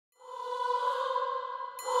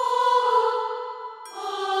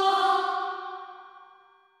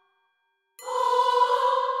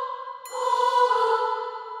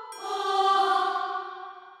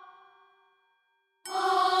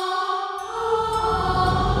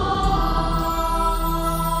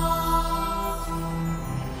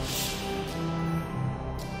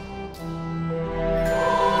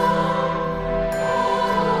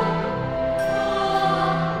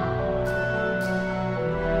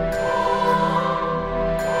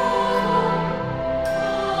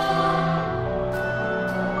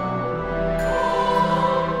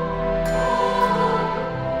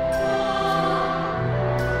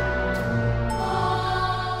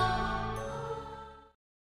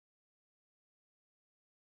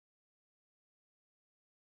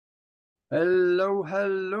Hello,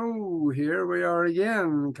 hello. Here we are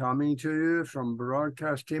again, coming to you from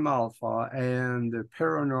Broadcast Team Alpha and the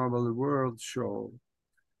Paranormal World Show.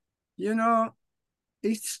 You know,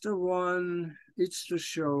 it's the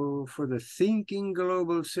show for the thinking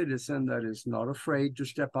global citizen that is not afraid to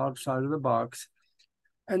step outside of the box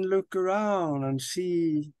and look around and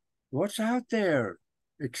see what's out there,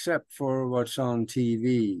 except for what's on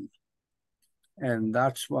TV. And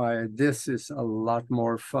that's why this is a lot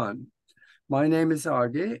more fun. My name is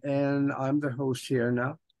Agi, and I'm the host here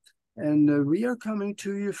now. And we are coming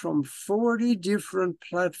to you from 40 different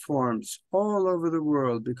platforms all over the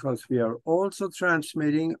world because we are also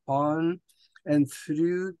transmitting on and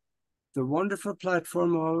through the wonderful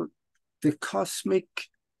platform of the Cosmic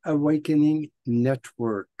Awakening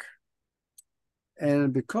Network.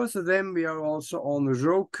 And because of them, we are also on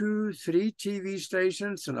Roku, 3 TV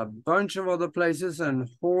stations, and a bunch of other places, and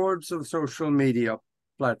hordes of social media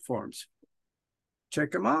platforms.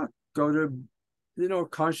 Check them out. Go to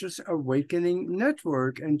Conscious Awakening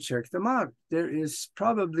Network and check them out. There is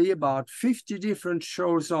probably about 50 different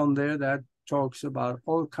shows on there that talks about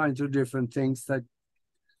all kinds of different things that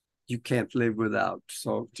you can't live without.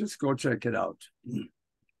 So just go check it out.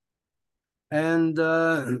 And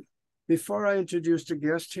before I introduce the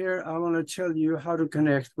guest here, I want to tell you how to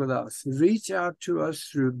connect with us. Reach out to us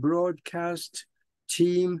through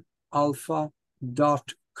broadcastteamalpha.com.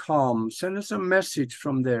 Send us a message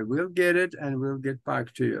from there. We'll get it and we'll get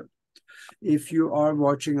back to you. If you are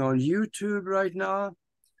watching on YouTube right now,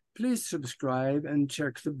 please subscribe and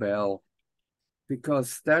check the bell,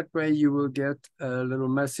 because that way you will get a little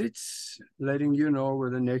message letting you know where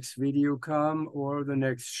the next video comes or the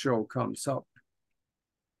next show comes up.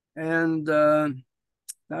 And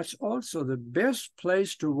that's also the best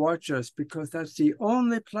place to watch us, because that's the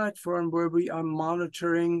only platform where we are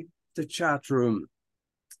monitoring the chat room.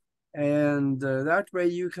 And that way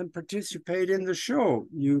you can participate in the show.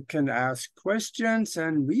 You can ask questions,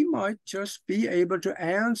 and we might just be able to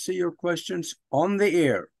answer your questions on the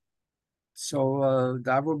air. So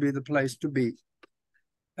that will be the place to be.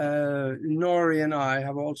 Nori and I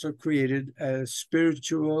have also created a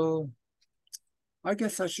spiritual, I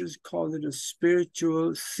guess I should call it a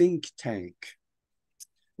spiritual think tank,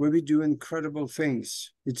 where we do incredible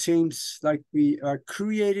things. It seems like we are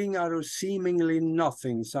creating out of seemingly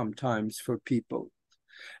nothing sometimes for people.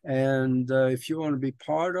 And if you want to be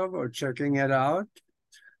part of or checking it out,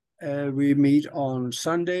 we meet on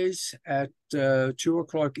Sundays at 2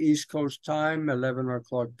 o'clock East Coast time, 11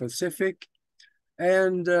 o'clock Pacific.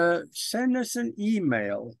 And send us an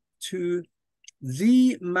email to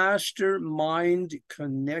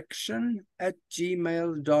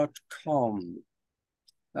themastermindconnection@gmail.com.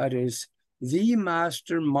 That is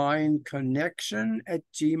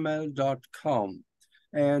themastermindconnection@gmail.com.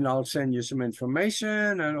 And I'll send you some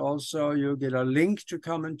information, and also you'll get a link to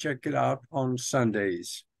come and check it out on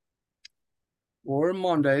Sundays or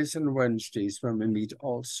Mondays and Wednesdays when we meet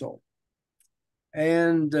also.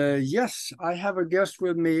 And yes, I have a guest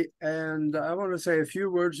with me, and I want to say a few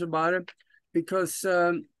words about him, because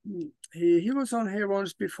he was on here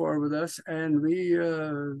once before with us, and we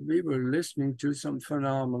were listening to some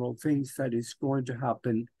phenomenal things that is going to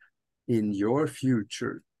happen in your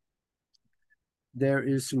future. There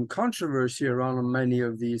is some controversy around many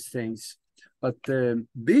of these things, but the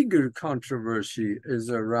bigger controversy is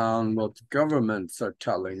around what governments are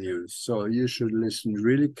telling you. So you should listen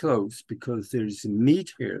really close, because there's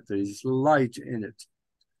meat here, there's light in it,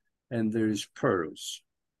 and there's pearls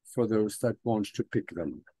for those that want to pick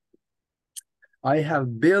them. I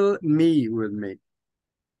have Bill Mee with me.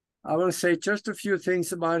 I want to say just a few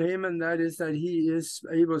things about him, and that is that he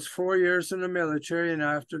was 4 years in the military, and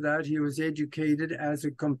after that he was educated as a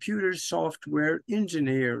computer software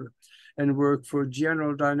engineer and worked for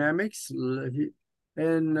General Dynamics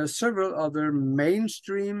and several other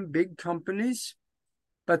mainstream big companies.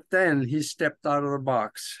 But then he stepped out of the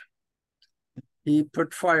box. He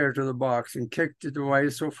put fire to the box and kicked it away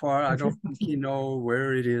so far, I don't think he knows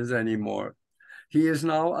where it is anymore. He is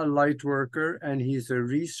now a light worker, and he's a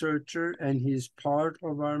researcher, and he's part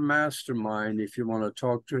of our mastermind. If you want to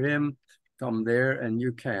talk to him, come there and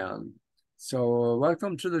you can. So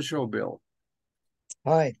welcome to the show, Bill.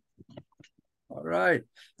 Hi. All right.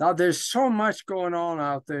 Now, there's so much going on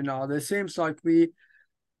out there now. It seems like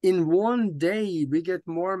in one day, we get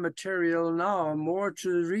more material now, more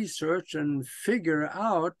to research and figure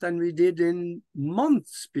out than we did in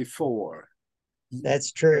months before.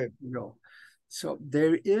 That's true. So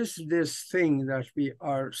there is this thing that we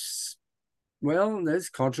are, well, there's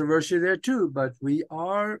controversy there too, but we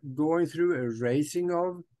are going through a raising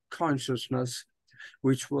of consciousness,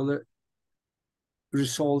 which will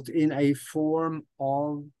result in a form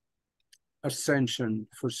of ascension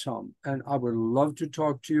for some. And I would love to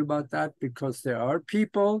talk to you about that, because there are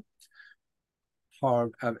people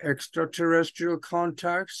who have extraterrestrial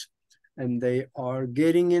contacts, and they are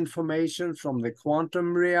getting information from the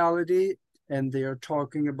quantum reality, and they are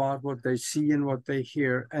talking about what they see and what they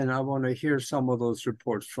hear. And I want to hear some of those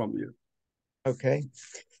reports from you. Okay.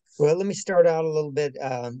 Well, let me start out a little bit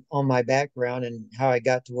on my background and how I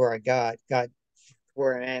got to where I got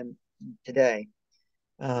where I am today.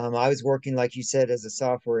 I was working, like you said, as a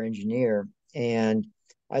software engineer, and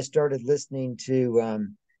I started listening to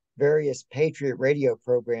various Patriot radio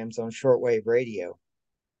programs on shortwave radio.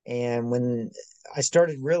 And when I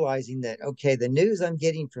started realizing that, okay, the news I'm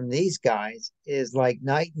getting from these guys is like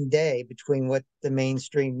night and day between what the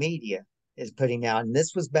mainstream media is putting out. And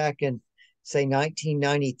this was back in, say,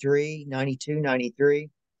 1993, 92, 93.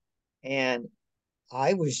 And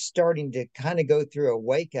I was starting to kind of go through a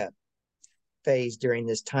wake up phase during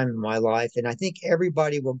this time in my life. And I think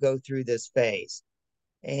everybody will go through this phase.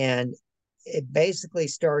 And it basically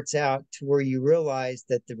starts out to where you realize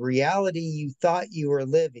that the reality you thought you were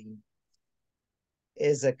living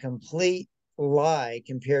is a complete lie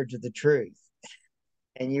compared to the truth.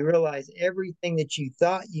 And you realize everything that you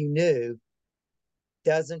thought you knew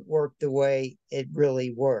doesn't work the way it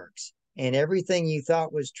really works. And everything you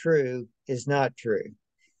thought was true is not true.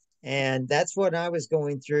 And that's what I was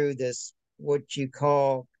going through, this, what you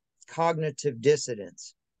call cognitive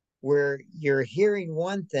dissonance, where you're hearing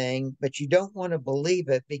one thing, but you don't want to believe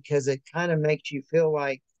it because it kind of makes you feel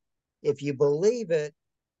like if you believe it,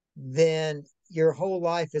 then your whole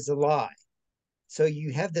life is a lie. So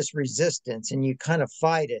you have this resistance and you kind of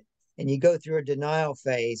fight it, and you go through a denial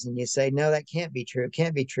phase and you say, no, that can't be true. It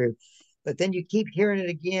can't be true. But then you keep hearing it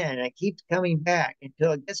again and it keeps coming back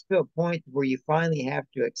until it gets to a point where you finally have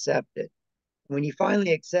to accept it. When you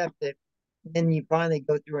finally accept it, then you finally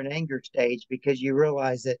go through an anger stage because you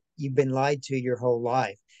realize that you've been lied to your whole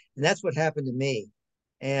life. And that's what happened to me.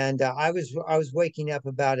 And I was waking up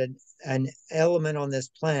about an element on this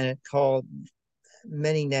planet called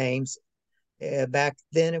many names. Back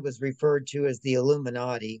then, it was referred to as the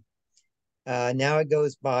Illuminati. Now it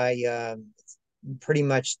goes by pretty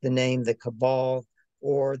much the name the Cabal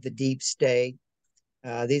or the Deep State.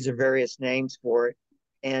 These are various names for it.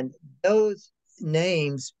 And those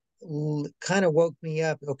names kind of woke me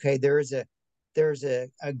up. Okay, there's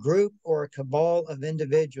a group or a cabal of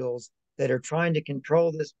individuals that are trying to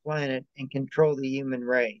control this planet and control the human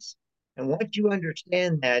race. And once you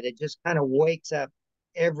understand that, it just kind of wakes up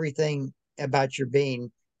everything about your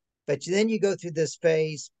being. But then you go through this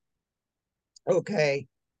phase. Okay,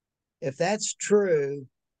 if that's true,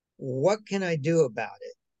 what can I do about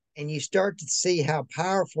it? And you start to see how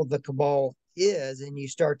powerful the cabal is, and you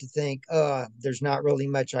start to think, there's not really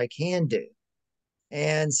much I can do.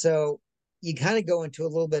 And so you kind of go into a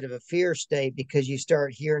little bit of a fear state because you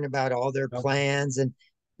start hearing about all their plans and,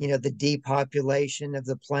 the depopulation of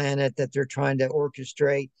the planet that they're trying to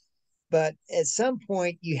orchestrate. But at some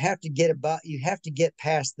point you have to get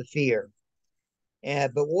past the fear.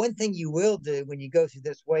 But one thing you will do when you go through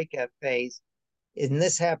this wake up phase, and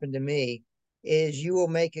this happened to me, is you will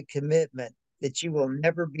make a commitment that you will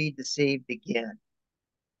never be deceived again.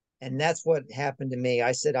 And that's what happened to me.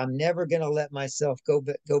 I said, I'm never going to let myself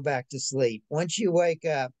go back to sleep. Once you wake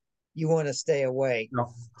up, you want to stay awake.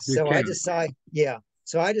 No, so I decided, yeah.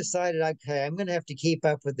 So I decided, okay, I'm going to have to keep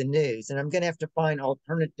up with the news, and I'm going to have to find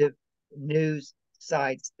alternative news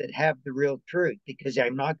sites that have the real truth, because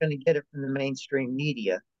I'm not going to get it from the mainstream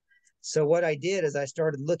media. So what I did is I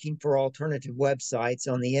started looking for alternative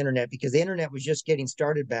websites on the internet, because the internet was just getting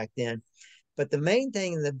started back then. But the main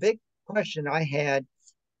thing and the big question I had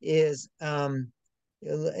is,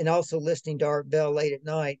 and also listening to Art Bell late at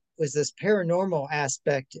night, was this paranormal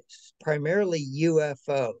aspect, primarily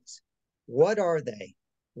UFOs. What are they?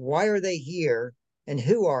 Why are they here? And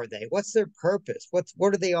who are they? What's their purpose?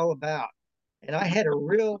 What are they all about? And I had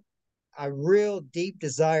a real deep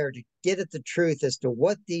desire to get at the truth as to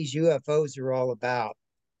what these UFOs are all about.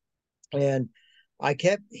 And I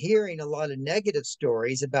kept hearing a lot of negative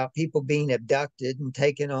stories about people being abducted and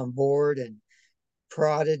taken on board and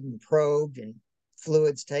prodded and probed and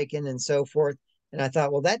fluids taken and so forth. And I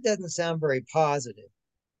thought, well, that doesn't sound very positive.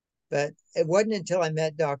 But it wasn't until I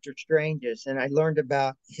met Dr. Stranges and I learned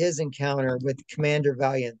about his encounter with Commander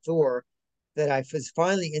Valiant Thor that I was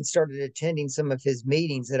finally and started attending some of his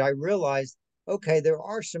meetings, that I realized, okay, there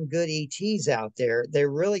are some good ETs out there. They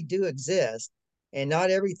really do exist, and not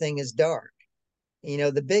everything is dark.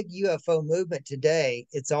 The big UFO movement today,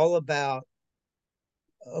 it's all about,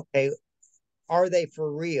 okay, are they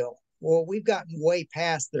for real? Well, we've gotten way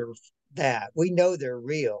past that. We know they're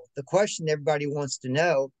real. The question everybody wants to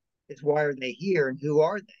know is why are they here and who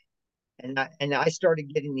are they? And I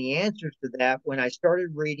started getting the answers to that when I started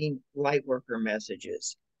reading lightworker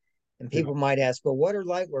messages. And Yeah. people might ask, well, what are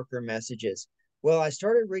lightworker messages? Well, I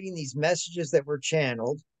started reading these messages that were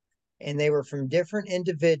channeled, and they were from different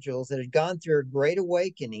individuals that had gone through a great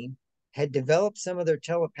awakening, had developed some of their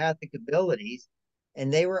telepathic abilities,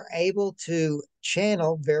 and they were able to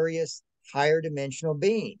channel various higher dimensional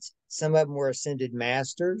beings. Some of them were ascended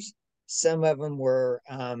masters, some of them were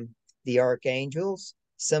the archangels,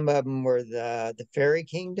 some of them were the fairy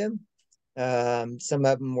kingdom, some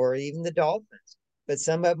of them were even the dolphins, but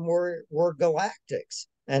some of them were galactics.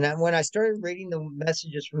 And when I started reading the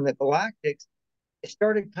messages from the galactics, it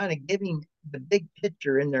started kind of giving the big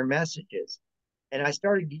picture in their messages. And I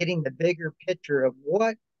started getting the bigger picture of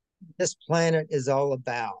what this planet is all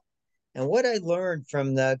about. And what I learned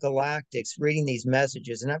from the galactics reading these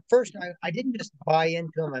messages, and at first I didn't just buy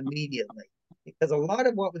into them immediately, because a lot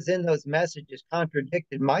of what was in those messages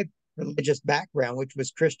contradicted my religious background, which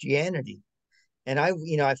was Christianity. And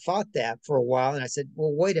I fought that for a while, and I said,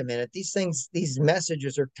 well, wait a minute. These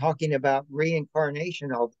messages are talking about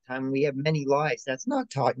reincarnation all the time. We have many lives. That's not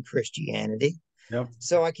taught in Christianity. Yep.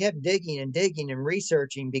 So I kept digging and digging and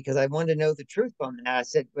researching because I wanted to know the truth on that. I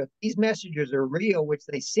said, but these messages are real, which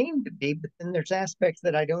they seem to be, but then there's aspects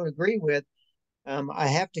that I don't agree with. I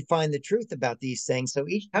have to find the truth about these things. So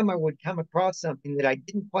each time I would come across something that I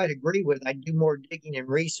didn't quite agree with, I'd do more digging and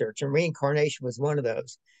research, and reincarnation was one of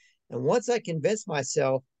those. And once I convinced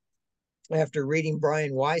myself, after reading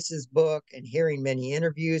Brian Weiss's book and hearing many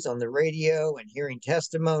interviews on the radio and hearing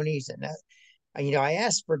testimonies, and I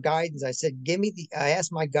asked for guidance. I said, I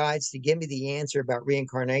asked my guides to give me the answer about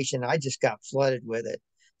reincarnation. I just got flooded with it.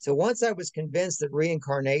 So once I was convinced that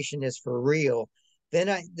reincarnation is for real, then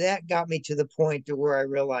that got me to the point to where I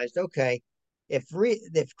realized, okay, if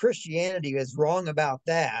Christianity is wrong about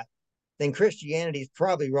that, then Christianity is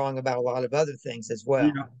probably wrong about a lot of other things as well.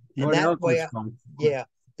 Yeah. And What that else way, is wrong? yeah,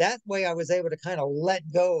 that way I was able to kind of let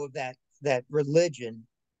go of that religion,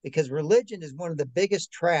 because religion is one of the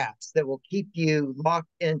biggest traps that will keep you locked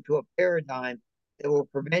into a paradigm that will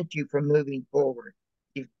prevent you from moving forward.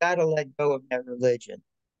 You've got to let go of that religion.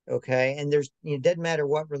 Okay. And it doesn't matter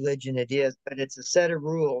what religion it is, but it's a set of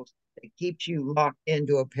rules that keeps you locked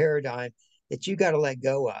into a paradigm that you got to let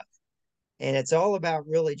go of. And it's all about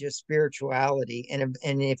really just spirituality. And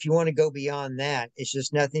if you want to go beyond that, it's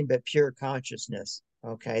just nothing but pure consciousness.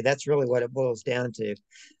 Okay, that's really what it boils down to.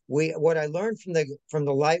 What I learned from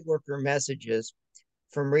the light worker messages,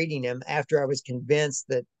 from reading them after I was convinced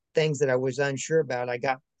that things that I was unsure about, I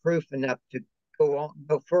got proof enough to go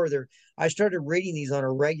further. I started reading these on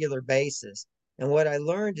a regular basis. And what I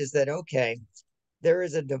learned is that, okay, there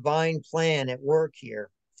is a divine plan at work here.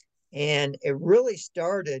 And it really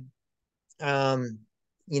started um,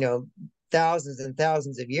 you know, thousands and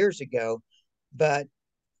thousands of years ago. But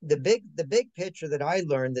the big picture that I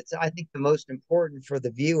learned, that's I think the most important for the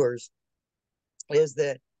viewers, is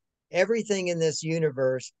that everything in this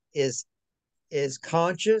universe is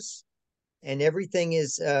conscious, and everything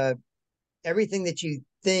that you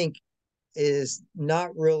think is not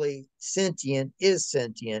really sentient is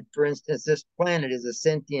sentient. For instance, this planet is a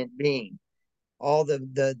sentient being. All the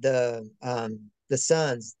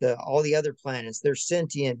suns, all the other planets, they're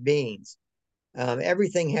sentient beings.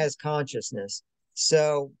 Everything has consciousness.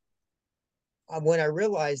 So when I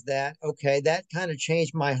realized that, okay, that kind of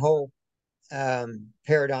changed my whole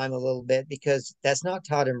paradigm a little bit, because that's not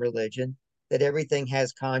taught in religion, that everything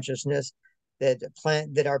has consciousness,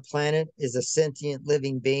 that our planet is a sentient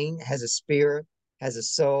living being, has a spirit, has a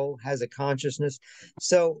soul, has a consciousness.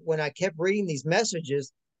 So when I kept reading these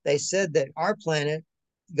messages, they said that our planet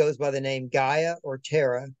goes by the name Gaia or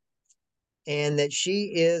Terra, and that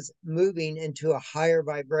she is moving into a higher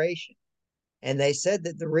vibration. And they said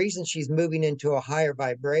that the reason she's moving into a higher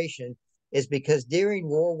vibration is because during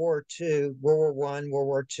World War II, World War One, World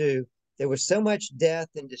War II, there was so much death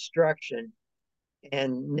and destruction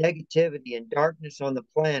and negativity and darkness on the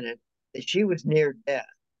planet that she was near death.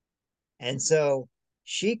 And so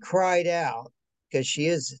she cried out, because she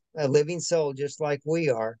is a living soul just like we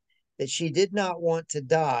are, that she did not want to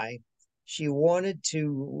die. She wanted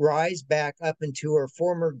to rise back up into her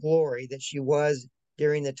former glory that she was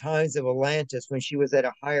during the times of Atlantis, when she was at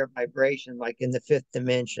a higher vibration, like in the fifth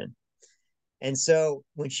dimension. And so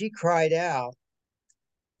when she cried out,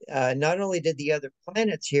 not only did the other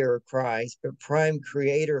planets hear her cries, but Prime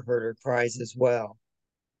Creator heard her cries as well.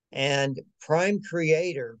 And Prime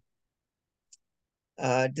Creator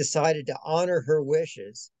decided to honor her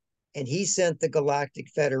wishes and he sent the Galactic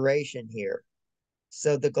Federation here.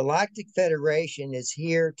 So the Galactic Federation is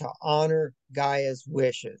here to honor Gaia's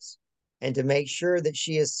wishes and to make sure that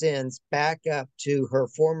she ascends back up to her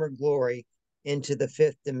former glory into the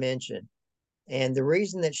fifth dimension. And the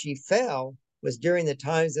reason that she fell was during the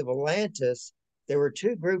times of Atlantis, there were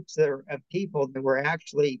two groups of people that were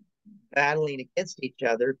actually battling against each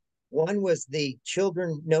other. One was the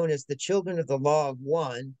children known as the Children of the Law of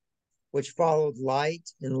One, which followed light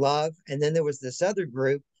and love. And then there was this other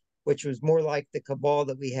group, which was more like the cabal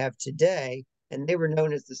that we have today, and they were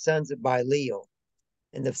known as the Sons of Belial.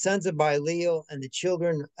 And the Sons of Belial and the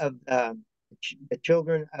children of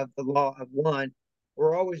the Law of One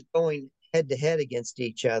were always going head to head against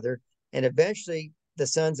each other. And eventually, the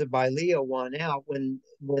Sons of Belial won out when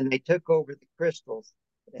they took over the crystals.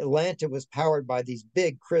 Atlanta was powered by these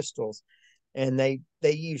big crystals, and they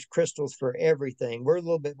use crystals for everything. We're a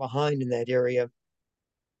little bit behind in that area,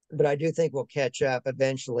 but I do think we'll catch up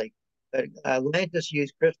eventually. But Atlantis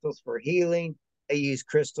used crystals for healing. They use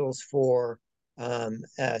crystals for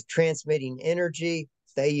transmitting energy.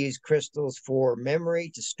 They use crystals for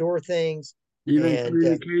memory to store things. Even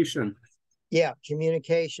communication. Yeah,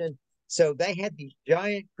 communication. So they had these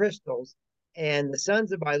giant crystals, and the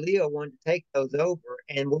Sons of Belial wanted to take those over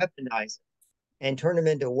and weaponize them and turn them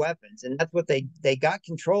into weapons. And that's what they got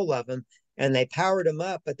control of them, and they powered them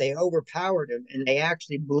up, but they overpowered them, and they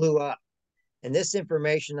actually blew up. And this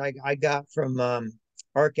information I got from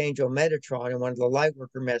Archangel Metatron in one of the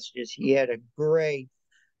Lightworker messages. He had a great,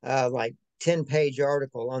 like 10-page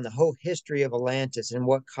article on the whole history of Atlantis and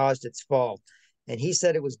what caused its fall. And he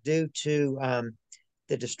said it was due to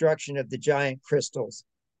the destruction of the giant crystals.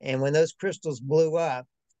 And when those crystals blew up,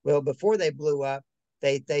 well, before they blew up,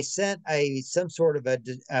 they sent some sort of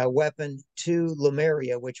a weapon to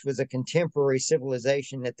Lemuria, which was a contemporary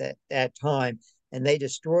civilization at that time, and they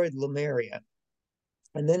destroyed Lemuria.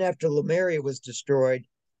 And then after Lemuria was destroyed,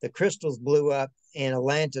 the crystals blew up and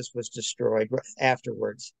Atlantis was destroyed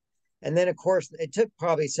afterwards. And then, of course, it took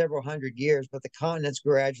probably several hundred years, but the continents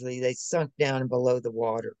gradually, they sunk down below the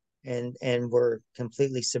water and were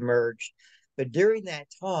completely submerged. But during that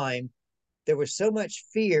time, there was so much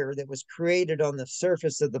fear that was created on the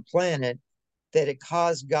surface of the planet that it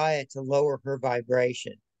caused Gaia to lower her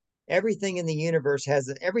vibration. Everything in the universe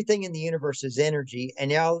is energy,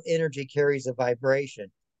 and all energy carries a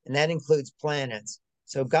vibration, and that includes planets.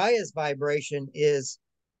 So Gaia's vibration is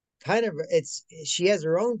she has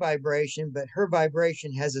her own vibration, but her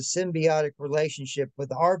vibration has a symbiotic relationship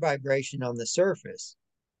with our vibration on the surface.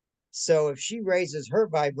 So if she raises her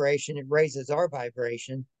vibration, it raises our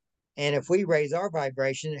vibration. And if we raise our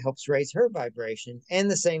vibration, it helps raise her vibration. And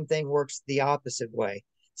the same thing works the opposite way.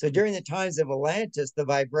 So during the times of Atlantis, the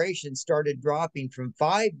vibration started dropping from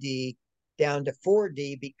 5D down to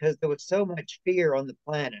 4D because there was so much fear on the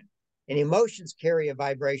planet. And emotions carry a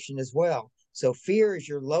vibration as well. So fear is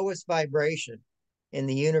your lowest vibration in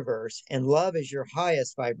the universe, and love is your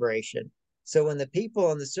highest vibration. So when the people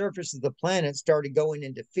on the surface of the planet started going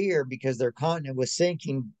into fear because their continent was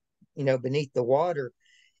sinking, beneath the water,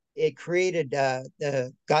 it created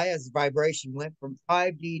the Gaia's vibration went from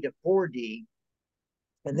 5D to 4D,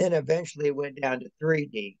 and then eventually it went down to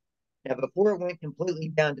 3D. Now, before it went completely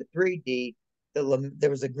down to 3D, there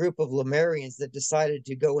was a group of Lemurians that decided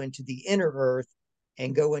to go into the inner Earth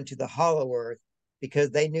and go into the hollow Earth because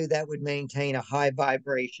they knew that would maintain a high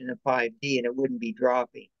vibration of 5D and it wouldn't be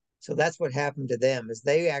dropping. So that's what happened to them, is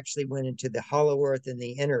they actually went into the hollow Earth and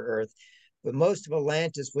the inner Earth. But most of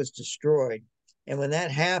Atlantis was destroyed. And when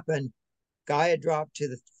that happened, Gaia dropped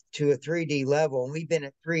to a 3D level, and we've been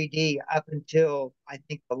at 3D up until I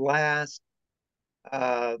think the last,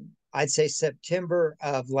 I'd say September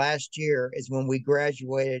of last year is when we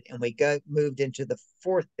graduated and we moved into the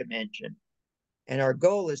fourth dimension. And our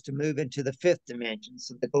goal is to move into the fifth dimension.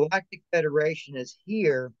 So the Galactic Federation is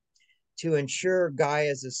here to ensure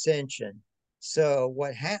Gaia's ascension. So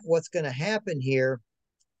what's going to happen here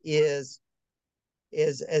is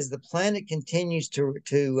as the planet continues to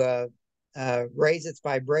raise its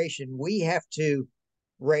vibration, we have to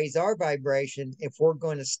raise our vibration if we're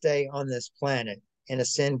going to stay on this planet and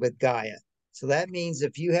ascend with Gaia. So that means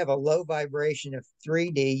if you have a low vibration of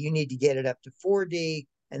 3D, you need to get it up to 4D,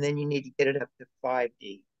 and then you need to get it up to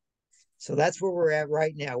 5D. So that's where we're at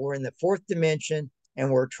right now. We're in the fourth dimension, and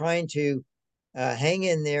we're trying to hang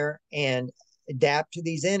in there and adapt to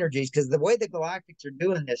these energies, because the way the galactics are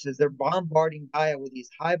doing this is they're bombarding Gaia with these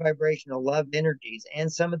high vibrational love energies, and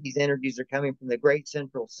some of these energies are coming from the great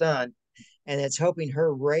central sun, and it's helping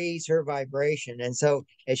her raise her vibration. And so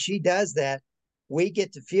as she does that, we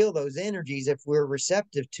get to feel those energies if we're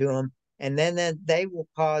receptive to them, and then they will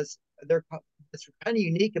cause their. What's kind of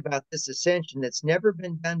unique about this ascension that's never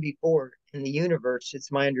been done before in the universe, it's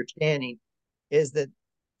my understanding, is that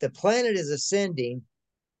the planet is ascending,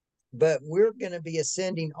 but we're going to be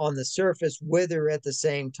ascending on the surface with her at the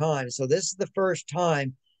same time. So this is the first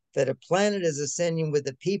time that a planet is ascending with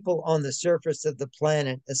the people on the surface of the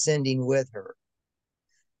planet ascending with her.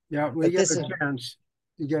 Yeah, we But get this a is chance.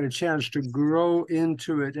 You get a chance to grow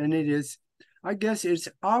into it, and it is, I guess, it's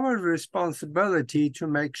our responsibility to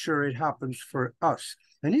make sure it happens for us,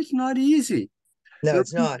 and it's not easy. no,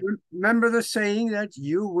 it's not. Remember the saying that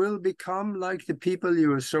you will become like the people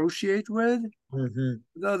you associate with? Mm-hmm.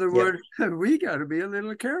 In other Yep. words, we got to be a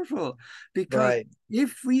little careful, because Right.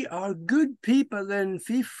 if we are good people, then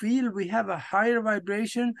we feel we have a higher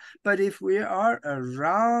vibration. But if we are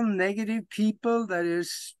around negative people, that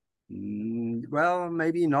is, well,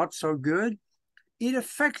 maybe not so good, it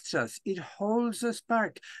affects us. It holds us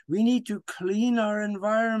back. We need to clean our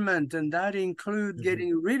environment, and that includes Mm-hmm.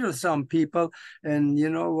 getting rid of some people. And you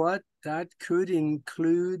know what? That could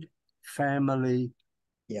include family.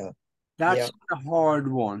 Yeah. That's Yeah. the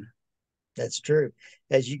hard one. That's true.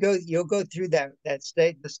 As you go, you'll go through that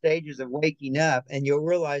state, the stages of waking up, and you'll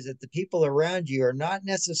realize that the people around you are not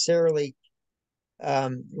necessarily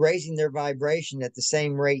raising their vibration at the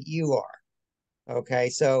same rate you are. Okay,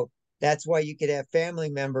 so that's why you could have family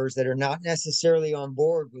members that are not necessarily on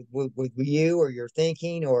board with you or your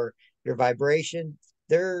thinking or your vibration.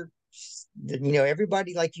 They're,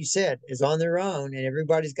 everybody, like you said, is on their own, and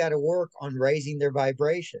everybody's got to work on raising their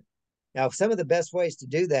vibration. Now, some of the best ways to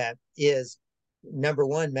do that is number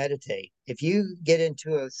one, meditate. If you get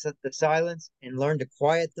into the silence and learn to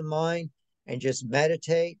quiet the mind and just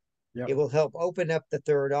meditate, Yep. it will help open up the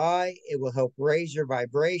third eye. It will help raise your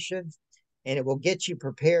vibration, and it will get you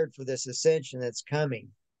prepared for this ascension that's coming.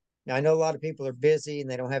 Now, I know a lot of people are busy and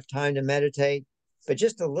they don't have time to meditate, but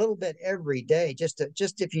just a little bit every day, just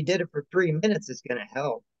if you did it for 3 minutes, it's going to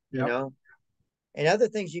help, you Yep. know. And other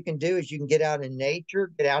things you can do is you can get out in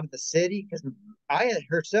nature, get out of the city, because Aya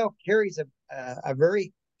herself carries a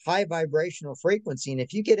very high vibrational frequency. And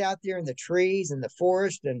if you get out there in the trees and the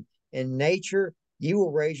forest and in nature, you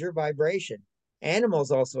will raise your vibration.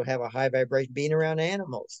 Animals also have a high vibration, being around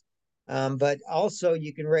animals. But also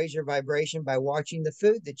you can raise your vibration by watching the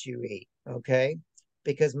food that you eat. Okay,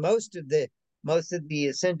 because most of the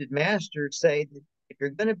ascended masters say that if you're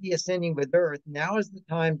going to be ascending with Earth, now is the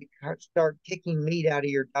time to start kicking meat out of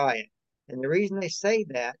your diet. And the reason they say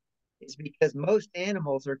that is because most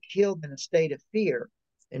animals are killed in a state of fear,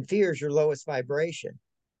 and fear is your lowest vibration.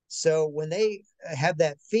 So when they have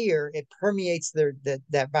that fear, it permeates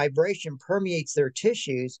that vibration permeates their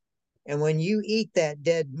tissues. And when you eat that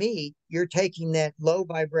dead meat, you're taking that low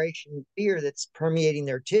vibration fear that's permeating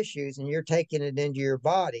their tissues and you're taking it into your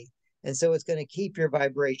body. And so it's going to keep your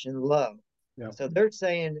vibration low. Yep. So they're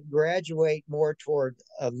saying graduate more toward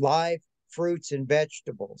live fruits and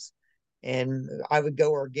vegetables. And I would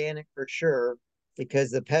go organic for sure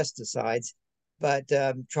because of the pesticides, but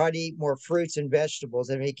try to eat more fruits and vegetables.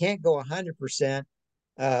 And if you can't go 100%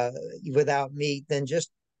 without meat, then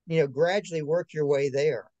just, gradually work your way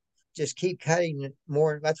there. Just keep cutting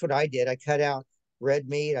more. That's what I did. I cut out red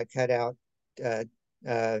meat. I cut out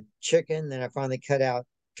uh, chicken. Then I finally cut out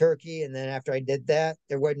turkey. And then after I did that,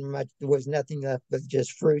 there wasn't much. There was nothing left but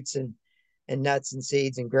just fruits and nuts and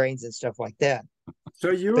seeds and grains and stuff like that.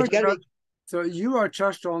 So you But are you got to just be. so you are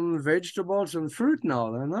just on vegetables and fruit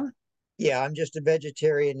now, then, huh? Yeah, I'm just a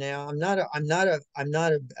vegetarian now. I'm not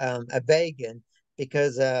a vegan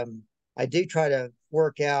because I do try to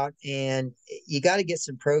work out, and you got to get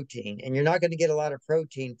some protein, and you're not going to get a lot of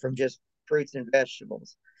protein from just fruits and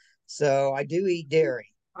vegetables. So I do eat dairy.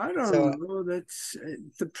 I So don't know. That's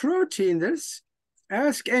the protein. There's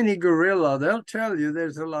Ask any gorilla; they'll tell you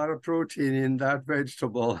there's a lot of protein in that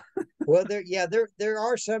vegetable. well, there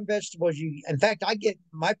are some vegetables in fact, I get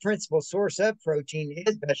my principal source of protein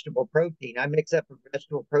is vegetable protein. I mix up a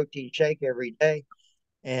vegetable protein shake every day.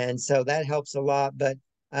 And so that helps a lot. But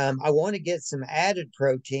I want to get some added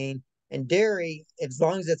protein and dairy, as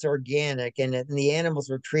long as it's organic and the animals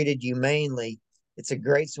were treated humanely. It's a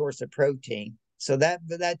great source of protein. So that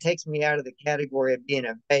takes me out of the category of being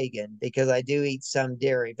a vegan because I do eat some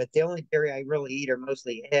dairy, but the only dairy I really eat are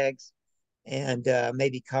mostly eggs and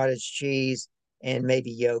maybe cottage cheese and maybe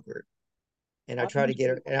yogurt. And I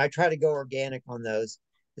I try to go organic on those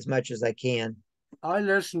as much as I can. I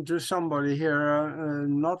listened to somebody here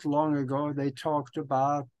not long ago. They talked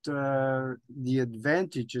about the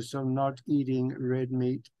advantages of not eating red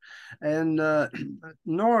meat, and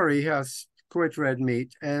Nori has quit red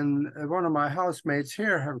meat, and one of my housemates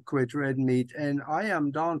here have quit red meat, and I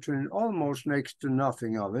am down to almost next to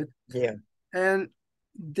nothing of it. Yeah. And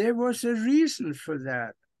there was a reason for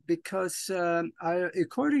that, because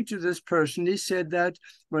according to this person, he said that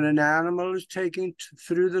when an animal is taken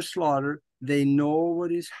through the slaughter, they know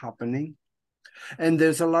what is happening. And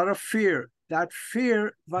there's a lot of fear. That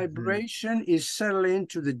fear vibration is settling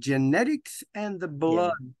into the genetics and the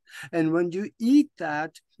blood. Yeah. And when you eat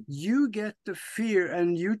that, you get the fear.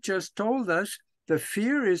 And you just told us the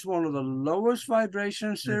fear is one of the lowest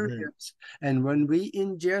vibrations there is. And when we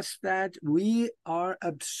ingest that, we are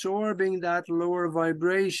absorbing that lower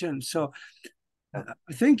vibration. So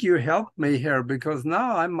I think you helped me here, because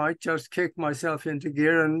now I might just kick myself into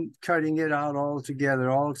gear and cutting it out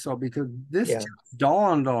altogether also, because this just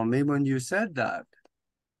dawned on me when you said that.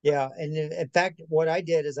 Yeah. And in fact, what I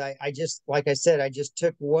did is I just, like I said, I just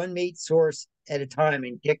took one meat source at a time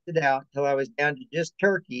and kicked it out until I was down to just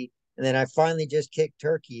turkey. And then I finally just kicked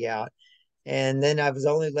turkey out. And then I was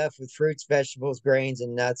only left with fruits, vegetables, grains,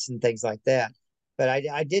 and nuts and things like that. But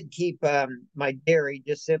I did keep my dairy,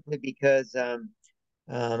 just simply because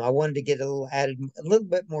I wanted to get a little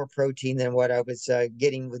bit more protein than what I was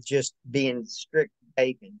getting with just being strict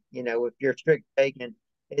bacon. You know, if you're strict bacon,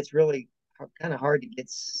 it's really kind of hard to get.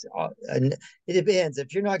 It depends.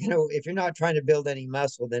 If you're not trying to build any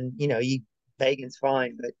muscle, then bacon's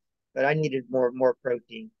fine. But I needed more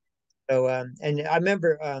protein. So and I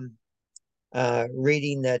remember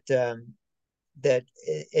reading that that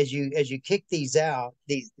as you kick these out,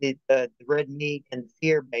 the red meat and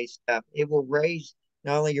fear-based stuff, it will raise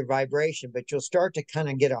not only your vibration, but you'll start to kind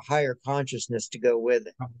of get a higher consciousness to go with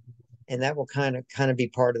it, and that will kind of be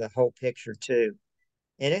part of the whole picture too.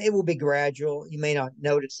 And it will be gradual. You may not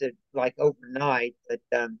notice it like overnight, but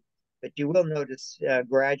you will notice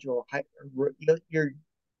gradual.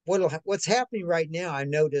 What's happening right now, I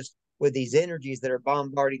noticed with these energies that are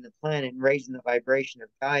bombarding the planet and raising the vibration of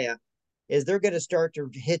Gaia, is they're going to start to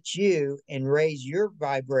hit you and raise your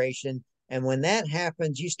vibration. And when that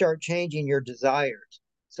happens, you start changing your desires.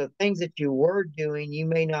 So things that you were doing, you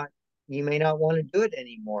may not want to do it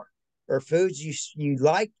anymore. Or foods you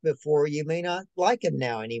liked before, you may not like them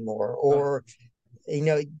now anymore. Or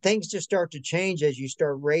things just start to change as you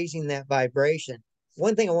start raising that vibration.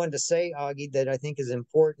 One thing I wanted to say, Augie, that I think is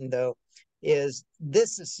important though, is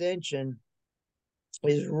this ascension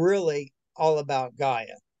is really all about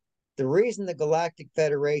Gaia. The reason the Galactic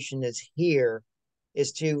Federation is here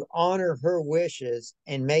is to honor her wishes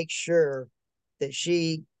and make sure that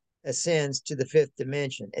she ascends to the fifth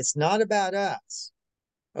dimension. It's not about us.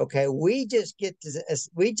 Okay, we just get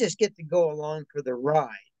to go along for the ride,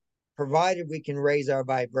 provided we can raise our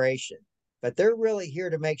vibration. But they're really here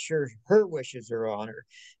to make sure her wishes are honored.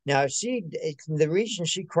 Now, the reason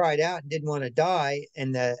she cried out and didn't want to die,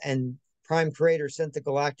 and Prime Creator sent the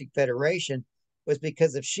Galactic Federation, was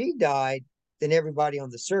because if she died, then everybody on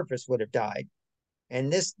the surface would have died.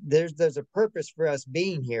 And there's a purpose for us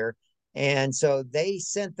being here. And so they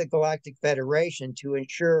sent the Galactic Federation to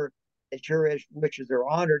ensure that your wishes are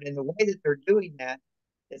honored. And the way that they're doing that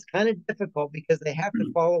is kind of difficult, because they have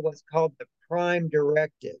to follow what's called the Prime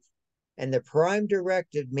Directive. And the Prime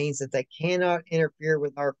Directive means that they cannot interfere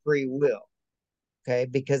with our free will. Okay,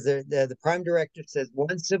 because the Prime Directive says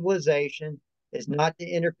one civilization is not to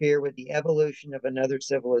interfere with the evolution of another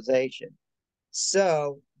civilization.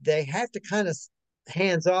 So they have to kind of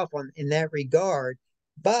hands off in that regard,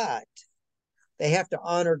 but they have to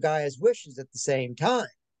honor Gaia's wishes at the same time.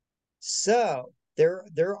 So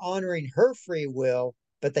they're honoring her free will,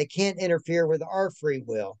 but they can't interfere with our free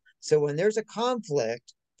will. So when there's a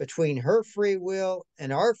conflict between her free will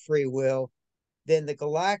and our free will, then the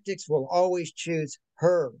galactics will always choose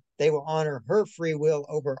her. They will honor her free will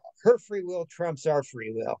over her free will trumps our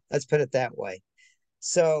free will. Let's put it that way.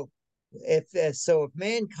 So if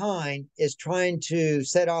mankind is trying to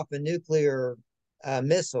set off a nuclear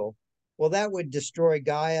missile, well, that would destroy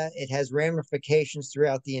Gaia. It has ramifications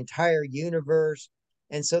throughout the entire universe.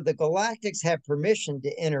 And so the galactics have permission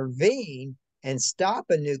to intervene and stop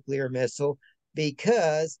a nuclear missile,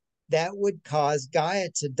 because that would cause Gaia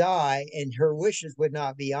to die and her wishes would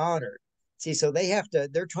not be honored. See, so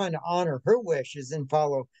they're trying to honor her wishes and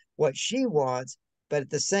follow what she wants, but at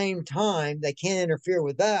the same time, they can't interfere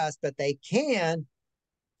with us, but they can.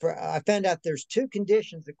 I found out there's two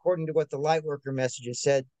conditions, according to what the Lightworker messages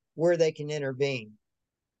said, where they can intervene.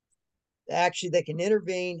 Actually, they can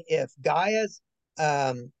intervene if Gaia's,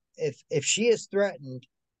 if she is threatened,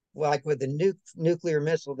 like with a nuclear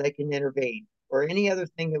missile, they can intervene, or any other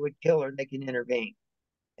thing that would kill her, they can intervene.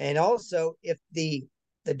 And also, if the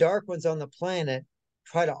dark ones on the planet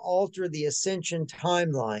try to alter the ascension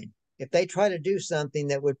timeline. If they try to do something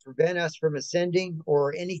that would prevent us from ascending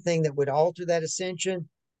or anything that would alter that ascension,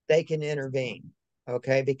 they can intervene.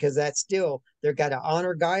 Okay, because that's still, they've got to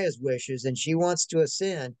honor Gaia's wishes and she wants to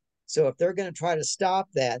ascend. So if they're going to try to stop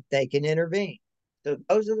that, they can intervene. So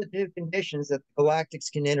those are the two conditions that the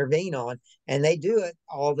galactics can intervene on, and they do it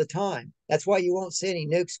all the time. That's why you won't see any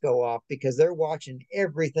nukes go off, because they're watching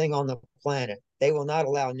everything on the planet. They will not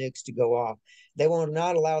allow nukes to go off. They will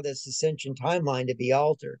not allow this ascension timeline to be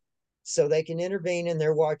altered. So they can intervene, and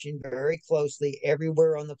they're watching very closely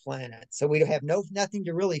everywhere on the planet. So we have nothing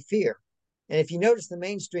to really fear. And if you notice the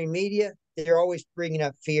mainstream media, they're always bringing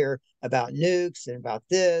up fear about nukes and about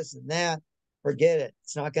this and that. Forget it.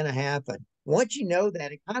 It's not going to happen. Once you know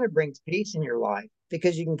that, it kind of brings peace in your life,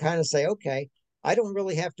 because you can kind of say, okay, I don't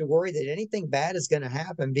really have to worry that anything bad is going to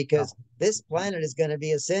happen, because this planet is going to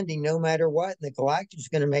be ascending no matter what. And the galactic is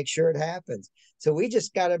going to make sure it happens. So we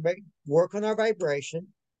just got to work on our vibration,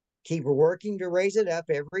 keep working to raise it up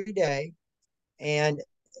every day, and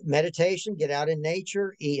meditation, get out in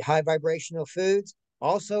nature, eat high vibrational foods.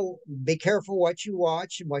 Also, be careful what you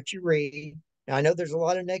watch and what you read. Now, I know there's a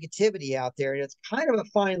lot of negativity out there, and it's kind of a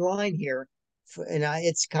fine line here. And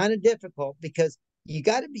it's kind of difficult, because you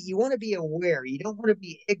want to be aware. You don't want to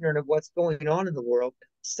be ignorant of what's going on in the world. But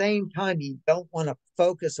at the same time, you don't want to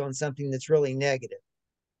focus on something that's really negative,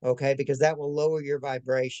 okay? Because that will lower your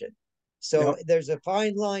vibration. So there's a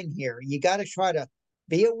fine line here. You got to try to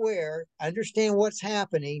be aware, understand what's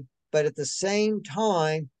happening, but at the same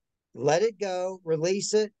time, let it go,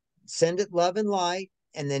 release it, send it love and light,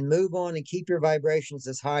 and then move on and keep your vibrations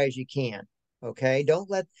as high as you can. Okay. Don't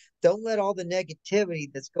let all the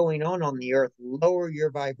negativity that's going on the earth lower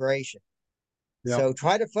your vibration. So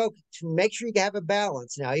try to focus, to make sure you have a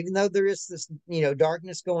balance. Now, even though there is this,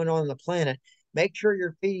 darkness going on the planet, make sure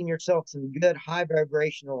you're feeding yourself some good high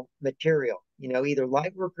vibrational material, either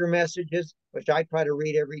light worker messages, which I try to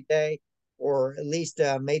read every day, or at least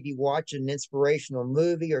maybe watch an inspirational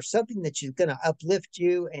movie or something that's going to uplift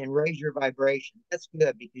you and raise your vibration. That's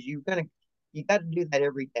good, because you got to do that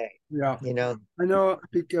every day. I know,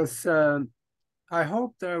 because I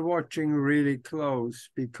hope they're watching really close,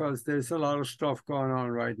 because there's a lot of stuff going on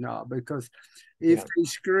right now. Because if they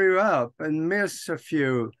screw up and miss a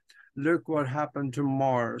few, look what happened to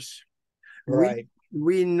Mars. Right.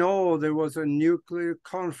 We know there was a nuclear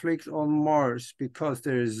conflict on Mars, because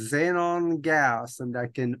there's xenon gas, and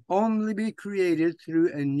that can only be created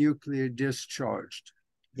through a nuclear discharge.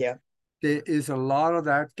 Yeah. There is a lot of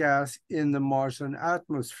that gas in the Martian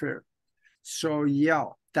atmosphere. So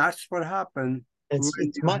that's what happened when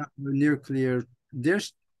you have a nuclear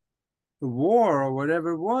war or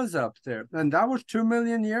whatever it was up there. And that was 2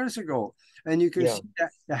 million years ago. And you can see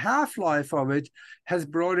that the half-life of it has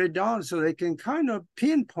brought it down, so they can kind of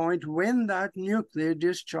pinpoint when that nuclear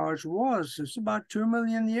discharge was. It's about 2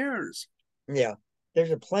 million years. Yeah.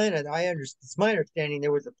 There's a planet, it's my understanding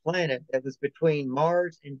there was a planet that was between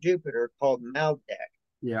Mars and Jupiter called Maldek.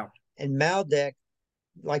 Yeah. And Maldek,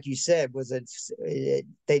 like you said,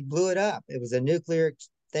 they blew it up. It was a nuclear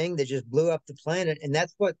thing that just blew up the planet. And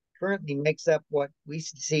that's what currently makes up what we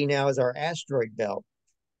see now as our asteroid belt.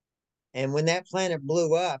 And when that planet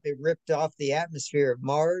blew up, it ripped off the atmosphere of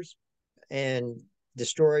Mars and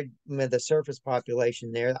destroyed the surface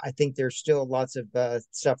population there. I think there's still lots of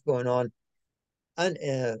stuff going on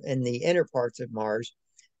in the inner parts of Mars.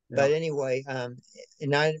 But anyway,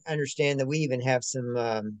 and I understand that we even have some,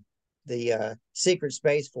 the Secret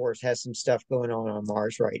Space Force has some stuff going on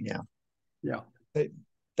Mars right now. Yeah.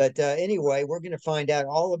 But anyway, we're going to find out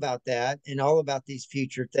all about that and all about these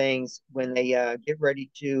future things when they get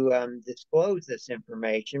ready to disclose this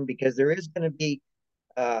information, because there is going to be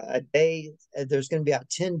there's going to be about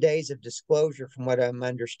 10 days of disclosure from what I'm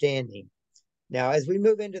understanding. Now, as we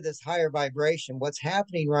move into this higher vibration, what's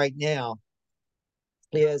happening right now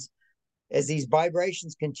is, as these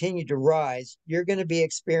vibrations continue to rise, you're going to be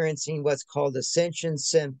experiencing what's called ascension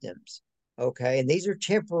symptoms. Okay. And these are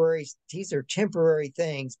temporary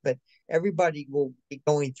things, but everybody will be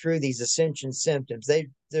going through these ascension symptoms.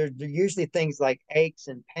 They're usually things like aches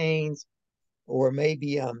and pains, or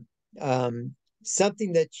maybe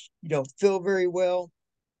something that you don't feel very well.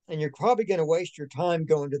 And you're probably going to waste your time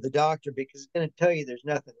going to the doctor, because it's going to tell you there's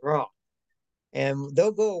nothing wrong. And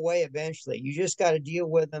they'll go away eventually. You just got to deal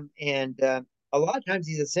with them. And a lot of times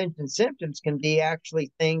these ascension symptoms can be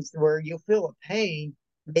actually things where you'll feel a pain,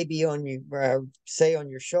 maybe on your, say on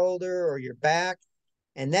your shoulder or your back.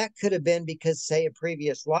 And that could have been because, say, a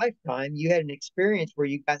previous lifetime, you had an experience where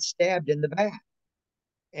you got stabbed in the back.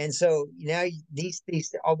 And so now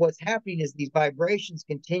what's happening is these vibrations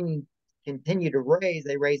continue continue to raise,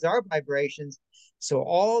 they raise our vibrations. So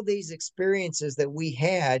all these experiences that we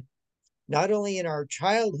had, not only in our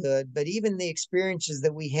childhood, but even the experiences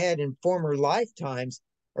that we had in former lifetimes,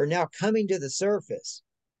 are now coming to the surface,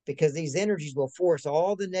 because these energies will force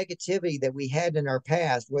all the negativity that we had in our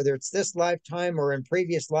past, whether it's this lifetime or in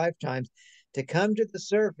previous lifetimes, to come to the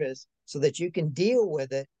surface so that you can deal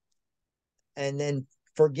with it and then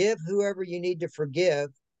forgive whoever you need to forgive,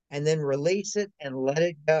 and then release it and let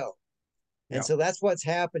it go. And Yeah. so that's what's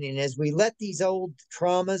happening as we let these old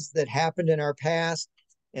traumas that happened in our past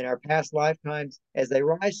lifetimes, as they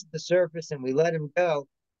rise to the surface and we let them go,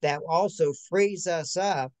 that also frees us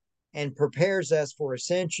up and prepares us for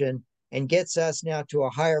ascension and gets us now to a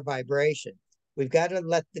higher vibration. We got to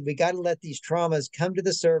let these traumas come to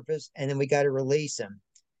the surface, and then we got to release them.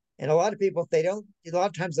 And a lot of people, if they don't, a lot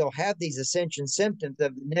of times they'll have these ascension symptoms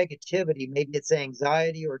of negativity. Maybe it's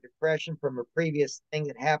anxiety or depression from a previous thing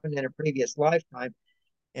that happened in a previous lifetime.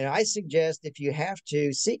 And I suggest, if you have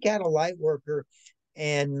to, seek out a light worker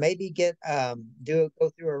and maybe go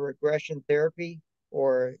through a regression therapy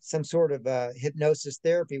or some sort of hypnosis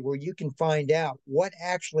therapy, where you can find out what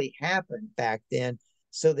actually happened back then,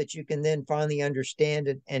 so that you can then finally understand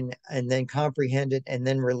it and then comprehend it and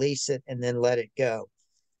then release it and then let it go.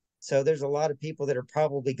 So there's a lot of people that are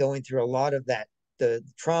probably going through a lot of that, the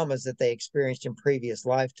traumas that they experienced in previous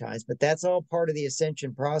lifetimes, but that's all part of the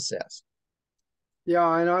ascension process.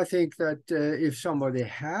 Yeah, and I think that if somebody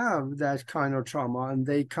have that kind of trauma and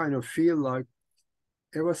they kind of feel like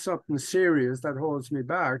it was something serious that holds me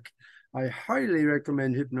back, I highly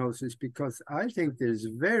recommend hypnosis, because I think there's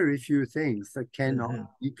very few things that cannot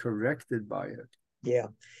be corrected by it. Yeah.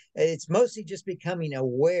 It's mostly just becoming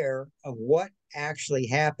aware of what actually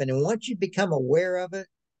happened. And once you become aware of it,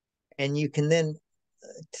 and you can then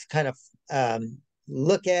kind of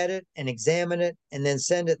look at it and examine it and then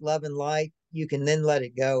send it love and light, you can then let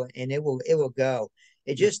it go, and it will go.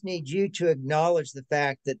 It just needs you to acknowledge the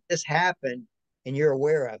fact that this happened and you're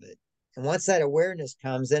aware of it. And once that awareness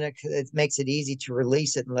comes, then it makes it easy to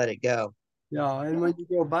release it and let it go. Yeah, and when you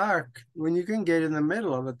go back, when you can get in the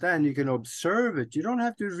middle of it, then you can observe it. You don't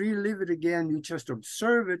have to relive it again. You just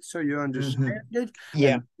observe it so you understand it,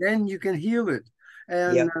 Yeah. and then you can heal it.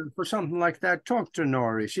 And Yep. for something like that, talk to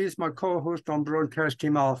Nori. She's my co-host on Broadcast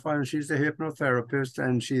Team Alpha, and she's a hypnotherapist,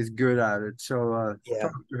 and she's good at it. So Yeah.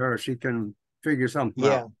 talk to her. She can figure something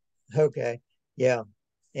Yeah. out. Okay. Yeah.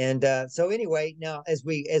 And so anyway, now as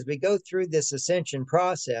we go through this ascension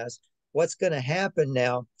process, what's going to happen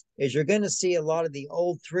now is you're going to see a lot of the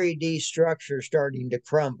old 3D structures starting to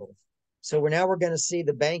crumble. So we're going to see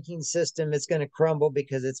the banking system. It's going to crumble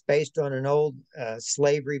because it's based on an old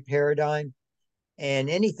slavery paradigm, and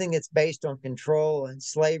anything that's based on control and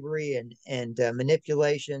slavery and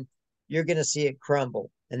manipulation, you're going to see it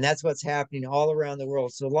crumble. And that's what's happening all around the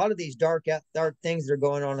world. So a lot of these dark things that are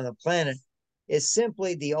going on the planet is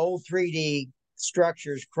simply the old 3D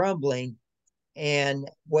structures crumbling. And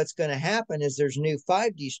what's going to happen is there's new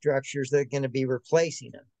 5D structures that are going to be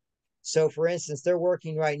replacing them. So, for instance, they're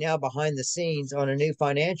working right now behind the scenes on a new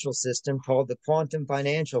financial system called the quantum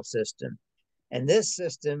financial system. And this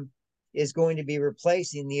system is going to be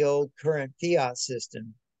replacing the old current fiat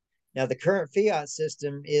system. Now, the current fiat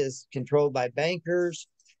system is controlled by bankers,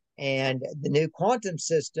 and the new quantum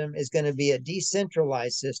system is going to be a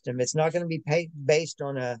decentralized system. It's not going to be based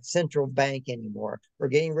on a central bank anymore. We're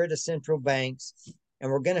getting rid of central banks,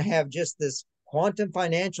 and we're going to have just this quantum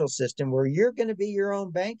financial system where you're going to be your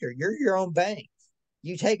own banker. You're your own bank.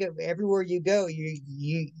 You take it everywhere you go.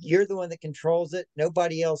 You're the one that controls it.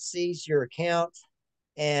 Nobody else sees your account,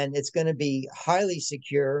 and it's going to be highly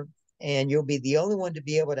secure, and you'll be the only one to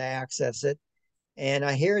be able to access it. And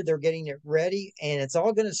I hear they're getting it ready, and it's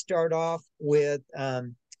all going to start off with uh,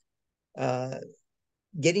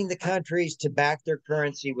 getting the countries to back their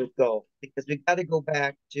currency with gold, because we've got to go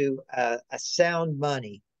back to a sound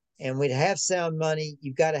money. And when you have sound money,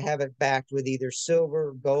 you've got to have it backed with either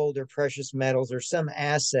silver, gold, or precious metals, or some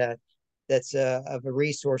asset that's of a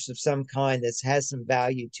resource of some kind that has some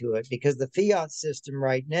value to it. Because the fiat system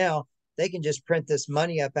right now, they can just print this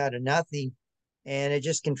money up out of nothing, and it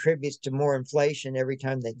just contributes to more inflation every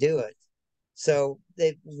time they do it. So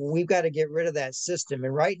we've got to get rid of that system.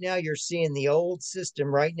 And right now, you're seeing the old system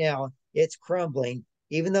right now, it's crumbling,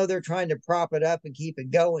 even though they're trying to prop it up and keep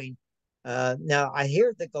it going. Now, I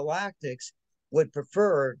hear the Galactics would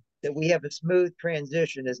prefer that we have a smooth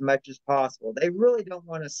transition as much as possible. They really don't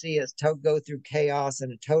want to see us go through chaos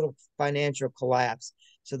and a total financial collapse.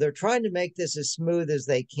 So they're trying to make this as smooth as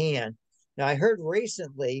they can. Now, I heard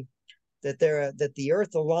recently that the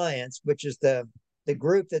Earth Alliance, which is the the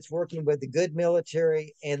group that's working with the good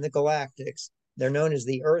military and the galactics. They're known as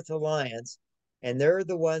the Earth Alliance, and they're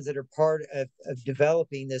the ones that are part of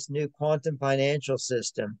developing this new quantum financial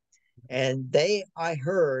system. And they, I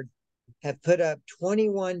heard, have put up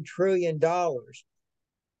 $21 trillion.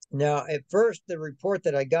 Now, at first, the report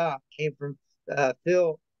that I got came from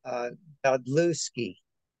Phil Godlewski,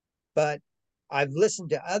 but I've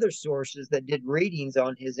listened to other sources that did readings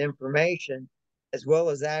on his information, as well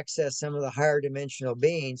as access some of the higher dimensional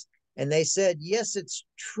beings. And they said, yes, it's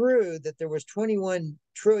true that there was $21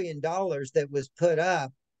 trillion that was put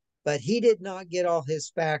up, but he did not get all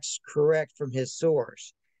his facts correct from his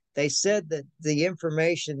source. They said that the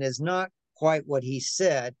information is not quite what he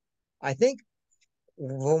said. I think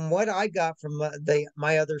from what I got from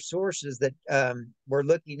my other sources that were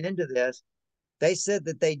looking into this, they said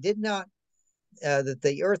that they did not, that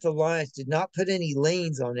the Earth Alliance did not put any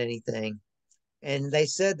liens on anything, and they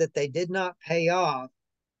said that they did not pay off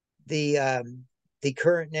the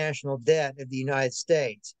current national debt of the United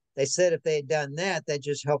States. They said if they had done that, that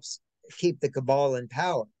just helps keep the cabal in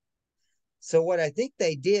power. So what I think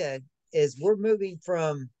they did is we're moving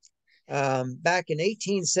from back in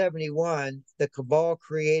 1871, the cabal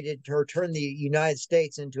created or turned the United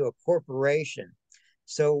States into a corporation.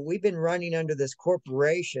 So we've been running under this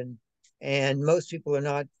corporation, and most people are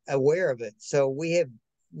not aware of it. So we have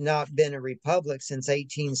not been a republic since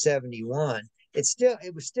 1871.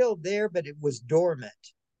 It was still there, but it was dormant.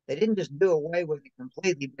 They didn't just do away with it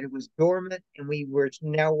completely, but it was dormant, and we were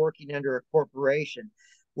now working under a corporation.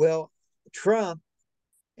 Well, Trump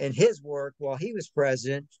and his work while he was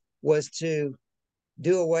president was to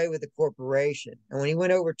do away with the corporation. And when he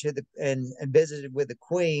went over to and visited with the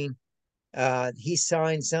Queen, he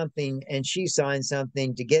signed something and she signed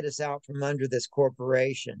something to get us out from under this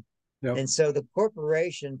corporation. Yep. And so the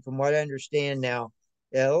corporation, from what I understand now,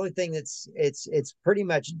 the only thing it's pretty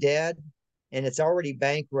much dead, and it's already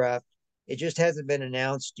bankrupt. It just hasn't been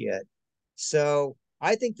announced yet. So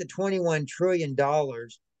I think the $21 trillion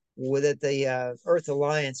that the Earth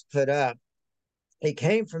Alliance put up, it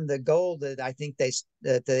came from the gold that I think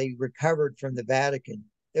they recovered from the Vatican.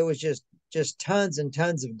 There was just tons and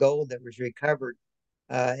tons of gold that was recovered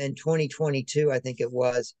in 2022, I think it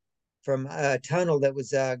was, from a tunnel that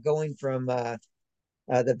was going from the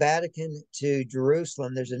Vatican to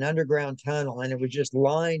Jerusalem. There's an underground tunnel, and it was just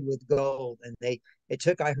lined with gold. And it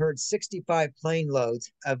took, I heard, 65 plane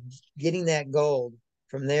loads of getting that gold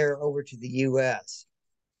from there over to the U.S.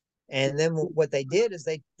 And then what they did is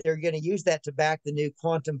they're going to use that to back the new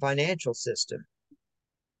quantum financial system.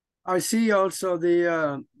 I see also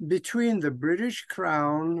the between the British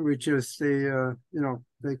Crown, which is the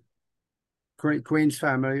the Queen's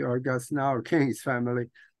family, or I guess now King's family,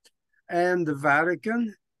 and the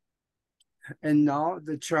Vatican, and now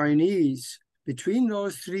the Chinese. Between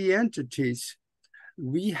those three entities,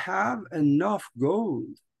 we have enough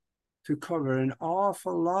gold to cover an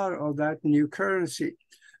awful lot of that new currency.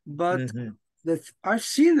 But I've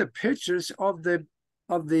seen the pictures of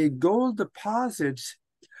the gold deposits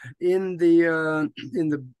in the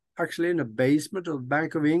actually in the basement of the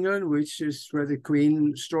Bank of England, which is where the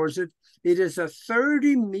Queen stores it. It is a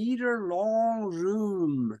 30-meter long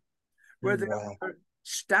room where there are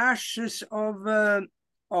stashes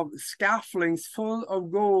of scaffoldings full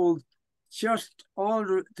of gold, just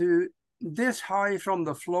all to this high from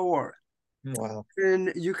the floor. Wow.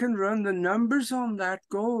 And you can run the numbers on that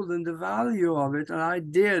gold and the value of it. And I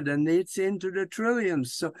did, and it's into the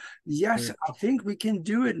trillions. So yes, I think we can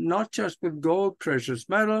do it, not just with gold, precious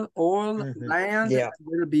metal, oil, land. Yeah.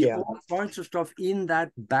 There'll be all kinds of stuff in that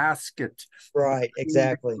basket. Right,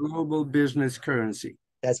 exactly. Global business currency.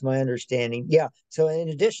 That's my understanding. Yeah. So in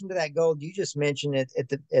addition to that gold, you just mentioned it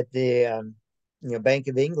at the Bank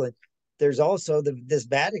of England. There's also this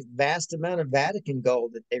vast amount of Vatican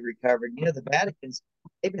gold that they recovered. The Vatican's,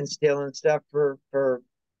 they've been stealing stuff for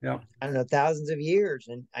I don't know, thousands of years,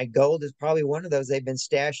 and gold is probably one of those they've been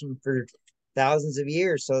stashing for thousands of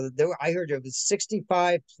years. So I heard there was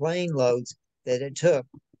 65 plane loads that it took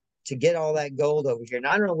to get all that gold over here. And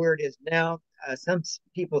I don't know where it is now. Some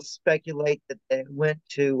people speculate that they went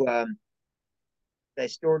to they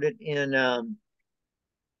stored it in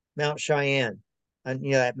Mount Cheyenne.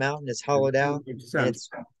 And that mountain is hollowed out, and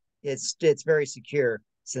it's very secure.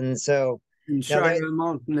 And so Cheyenne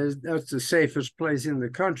Mountain that's the safest place in the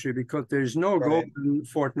country, because there's no gold in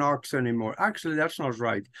Fort Knox anymore. Actually, that's not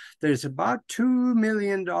right. There's about $2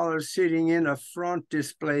 million sitting in a front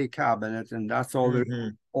display cabinet, and that's all.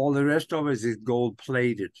 All the rest of it is gold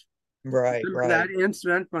plated. Right. That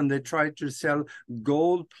incident when they tried to sell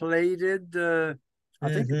gold plated, I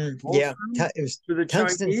think, it was to the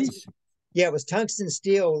tungsten, Chinese. Yeah, it was tungsten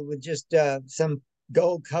steel with just some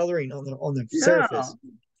gold coloring on the Yeah. surface.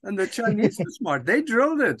 And the Chinese were smart. They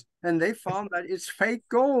drilled it and they found that it's fake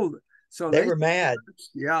gold. So They they were said, mad.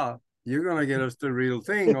 yeah, you're going to get us the real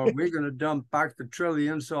thing, or we're going to dump back the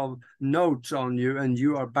trillions of notes on you and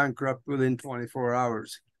you are bankrupt within 24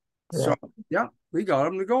 hours. So, Right. yeah, we got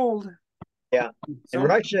them the gold. Yeah. And So,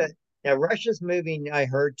 Russia's moving, I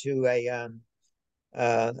heard, to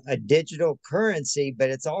a digital currency, but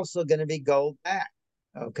it's also going to be gold backed.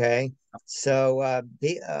 Okay. So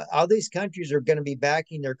all these countries are going to be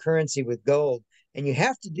backing their currency with gold. And you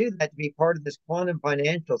have to do that to be part of this quantum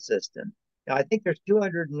financial system. Now, I think there's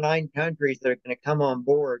 209 countries that are going to come on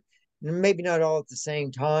board. Maybe not all at the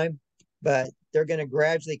same time, but they're going to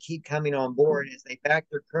gradually keep coming on board as they back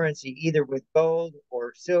their currency either with gold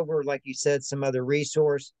or silver, like you said, some other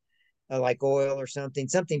resource like oil or something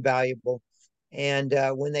valuable. And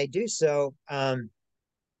when they do so,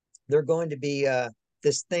 they're going to be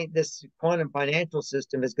this quantum financial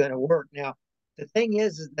system is going to work. Now, the thing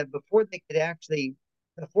is that before they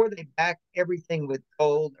back everything with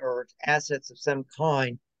gold or assets of some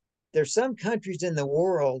kind, there's some countries in the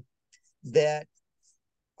world that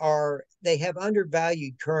they have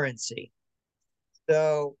undervalued currency.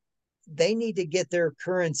 So they need to get their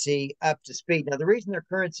currency up to speed. Now, the reason their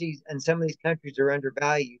currencies in some of these countries are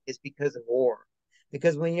undervalued is because of war.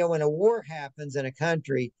 Because when a war happens in a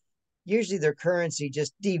country, usually their currency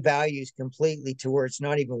just devalues completely to where it's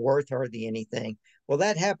not even worth hardly anything. Well,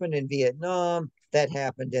 that happened in Vietnam, that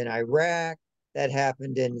happened in Iraq, that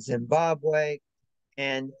happened in Zimbabwe.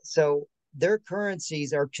 And so their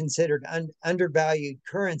currencies are considered undervalued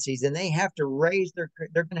currencies, and they have to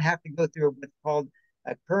they're going to have to go through what's called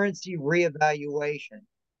a currency reevaluation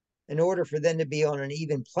in order for them to be on an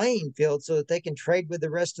even playing field so that they can trade with the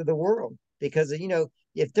rest of the world. Because,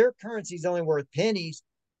 if their currency is only worth pennies,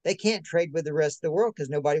 they can't trade with the rest of the world because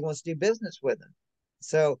nobody wants to do business with them.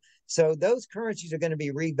 So those currencies are going to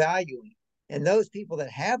be revaluing. And those people that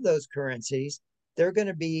have those currencies, they're going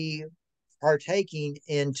to be partaking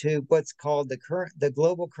into what's called the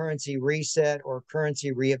global currency reset or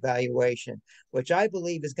currency reevaluation, which I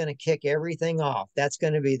believe is going to kick everything off. That's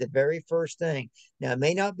going to be the very first thing. Now, it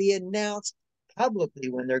may not be announced publicly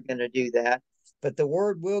when they're going to do that, but the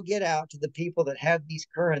word will get out to the people that have these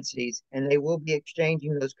currencies, and they will be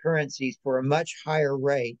exchanging those currencies for a much higher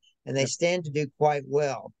rate, and they stand to do quite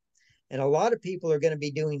well. And a lot of people are going to be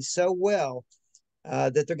doing so well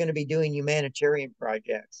that they're going to be doing humanitarian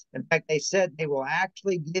projects. In fact, they said they will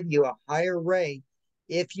actually give you a higher rate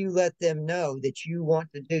if you let them know that you want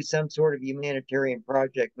to do some sort of humanitarian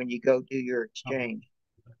project when you go do your exchange.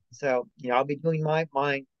 So, I'll be doing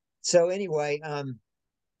mine. So anyway,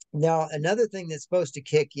 now another thing that's supposed to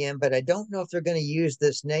kick in, but I don't know if they're going to use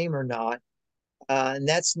this name or not, and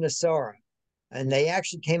that's Nasara. And they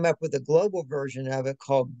actually came up with a global version of it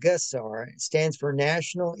called GUSAR. It stands for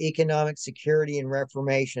National Economic Security and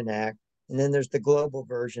Reformation Act. And then there's the global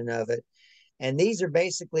version of it. And these are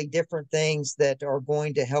basically different things that are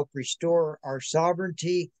going to help restore our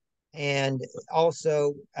sovereignty and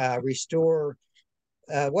also restore.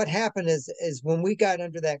 What happened is when we got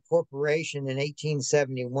under that corporation in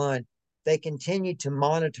 1871, they continued to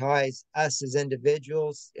monetize us as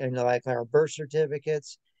individuals and like our birth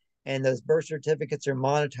certificates, and those birth certificates are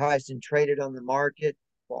monetized and traded on the market.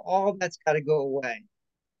 Well, all that's got to go away.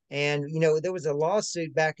 And there was a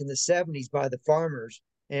lawsuit back in the 70s by the farmers,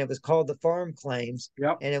 and it was called the farm claims.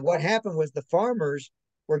 yep. And what happened was the farmers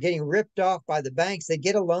were getting ripped off by the banks. They'd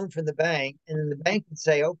get a loan from the bank, and then the bank would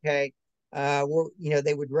say, okay,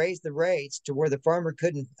 they would raise the rates to where the farmer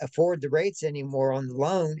couldn't afford the rates anymore on the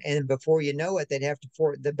loan. And before you know it,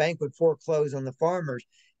 the bank would foreclose on the farmers.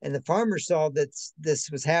 And the farmers saw that this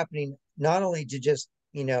was happening not only to just,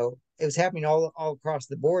 it was happening all across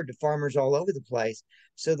the board to farmers all over the place.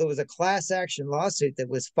 So there was a class action lawsuit that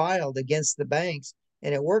was filed against the banks,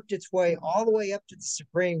 and it worked its way all the way up to the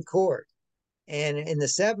Supreme Court. And in the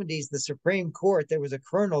 70s, the Supreme Court, there was a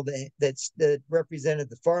colonel that represented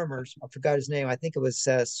the farmers. I forgot his name. I think it was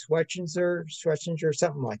Schwetzinger,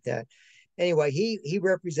 something like that. Anyway, he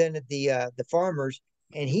represented the farmers,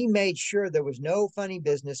 and he made sure there was no funny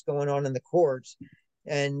business going on in the courts,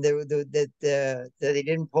 and that they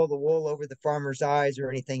didn't pull the wool over the farmers' eyes or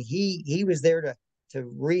anything. He was there to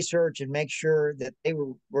research and make sure that they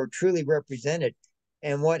were truly represented.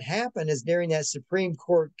 And what happened is during that Supreme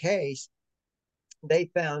Court case,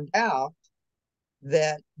 they found out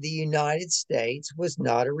that the United States was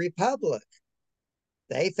not a republic.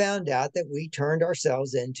 They found out that we turned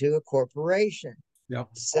ourselves into a corporation. Yep.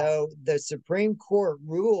 So the Supreme Court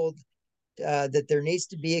ruled that there needs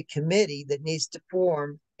to be a committee that needs to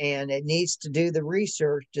form, and it needs to do the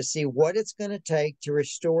research to see what it's going to take to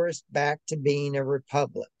restore us back to being a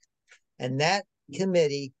republic. And that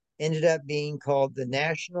committee ended up being called the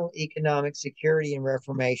National Economic Security and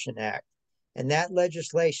Reformation Act. And that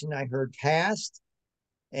legislation I heard passed,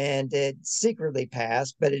 and it secretly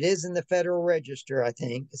passed, but it is in the Federal Register, I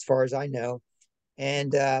think, as far as I know.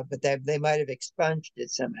 And but they might have expunged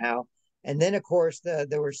it somehow. And then, of course,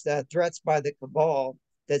 there was threats by the cabal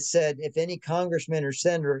that said if any congressman or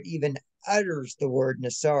senator even utters the word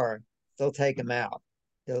Nassar, they'll take him out.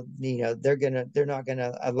 They're not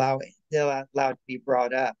gonna allow it. They'll allow it to be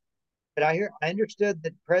brought up. But I understood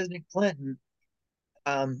that President Clinton,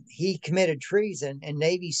 he committed treason, and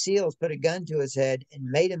Navy SEALs put a gun to his head and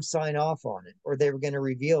made him sign off on it, or they were going to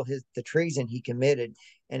reveal the treason he committed.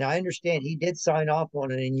 And I understand he did sign off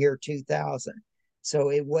on it in year 2000. So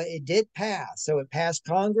it did pass. So it passed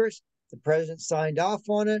Congress. The president signed off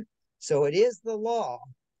on it. So it is the law,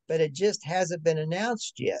 but it just hasn't been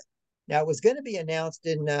announced yet. Now it was going to be announced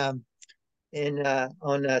on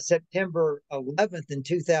September 11th in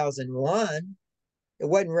 2001. It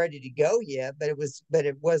wasn't ready to go yet, but it was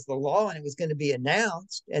the law, and it was going to be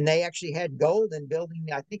announced. And they actually had gold in building,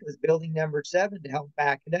 I think it was building number 7, to help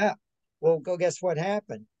back it up. Well, guess what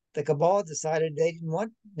happened? The cabal decided they didn't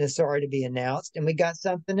want Nassar to be announced, and we got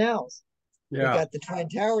something else. Yeah. We got the Twin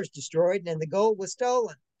Towers destroyed, and the gold was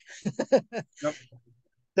stolen. Yep.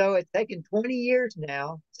 So it's taken 20 years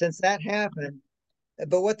now since that happened.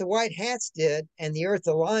 But what the White Hats did, and the Earth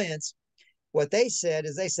Alliance, what they said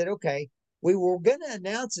is okay, we were going to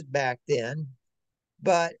announce it back then,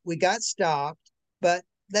 but we got stopped. But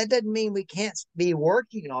that doesn't mean we can't be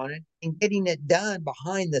working on it and getting it done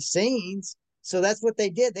behind the scenes. So that's what they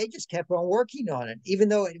did. They just kept on working on it, even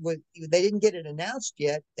though they didn't get it announced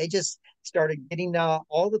yet. They just started getting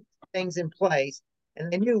all the things in place.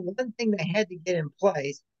 And they knew one thing they had to get in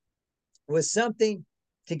place was something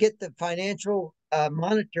to get the financial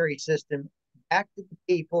monetary system back to the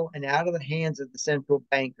people and out of the hands of the central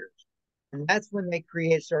bankers. And that's when they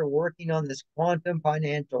started working on this quantum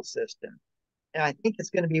financial system. And I think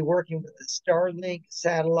it's going to be working with the Starlink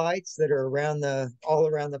satellites that are all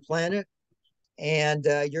around the planet. And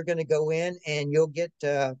you're going to go in and you'll get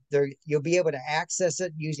you'll be able to access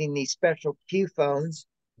it using these special Q phones,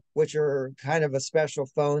 which are kind of a special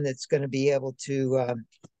phone that's going to be able to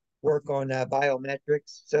work on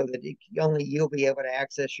biometrics, so that only you'll be able to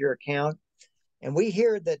access your account. And we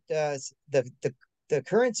hear that the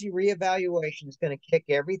currency reevaluation is going to kick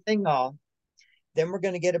everything off. Then we're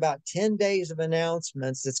going to get about 10 days of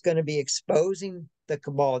announcements that's going to be exposing the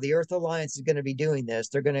cabal. The Earth Alliance is going to be doing this.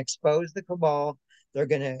 They're going to expose the cabal. They're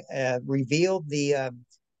going to reveal the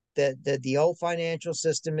old financial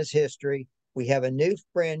system is history. We have a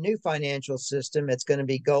brand new financial system. It's going to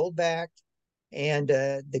be gold backed, and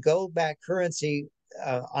the gold backed currency,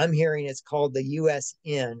 I'm hearing it's called the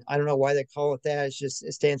USN. I don't know why they call it that. It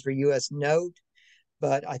stands for US note.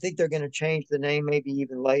 But I think they're going to change the name maybe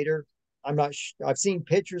even later. I'm not sure. I've seen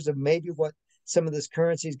pictures of maybe what some of this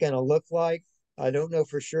currency is going to look like. I don't know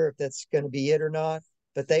for sure if that's going to be it or not,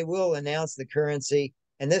 but they will announce the currency.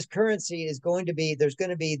 And this currency is going to be, there's going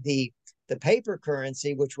to be the paper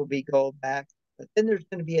currency, which will be gold backed, but then there's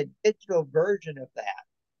going to be a digital version of that.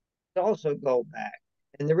 It's also gold backed.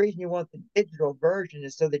 And the reason you want the digital version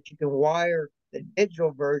is so that you can wire the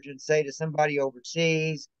digital version, say, to somebody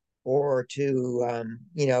overseas, or to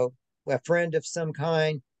a friend of some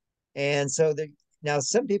kind. And so now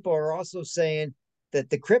some people are also saying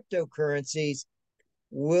that the cryptocurrencies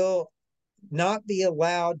will not be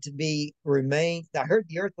allowed to remain. I heard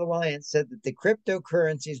the Earth Alliance said that the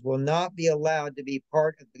cryptocurrencies will not be allowed to be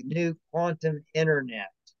part of the new quantum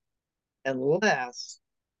internet unless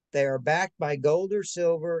they are backed by gold or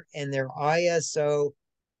silver and they're ISO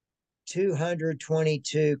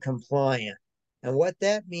 222 compliant. And what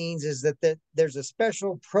that means is that there's a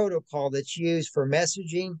special protocol that's used for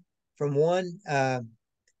messaging from one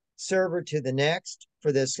server to the next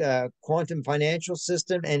for this quantum financial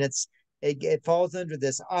system, and it falls under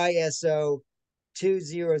this ISO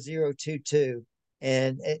 20022.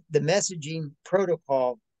 And the messaging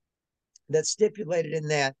protocol that's stipulated in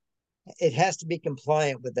that, it has to be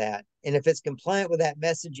compliant with that. And if it's compliant with that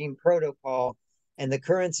messaging protocol and the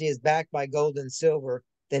currency is backed by gold and silver,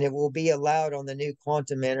 then it will be allowed on the new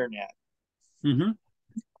quantum internet. Mm-hmm.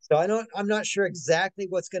 So I'm not sure exactly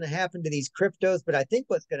what's going to happen to these cryptos, but I think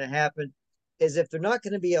what's going to happen is if they're not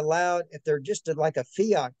going to be allowed, if they're just like a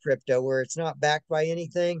fiat crypto where it's not backed by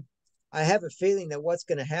anything, I have a feeling that what's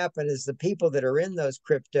going to happen is the people that are in those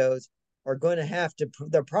cryptos are going to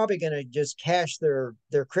they're probably going to just cash their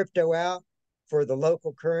crypto out for the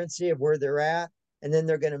local currency of where they're at, and then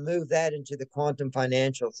they're going to move that into the quantum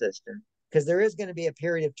financial system. Because there is going to be a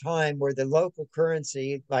period of time where the local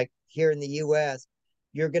currency, like here in the US,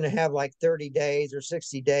 you're going to have like 30 days or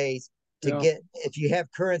 60 days to Yeah. get, if you have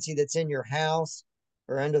currency that's in your house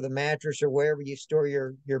or under the mattress or wherever you store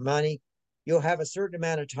your money, you'll have a certain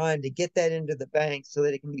amount of time to get that into the bank so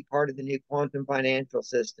that it can be part of the new quantum financial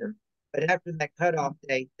system. But after that cutoff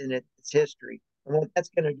date, then it's history. And what that's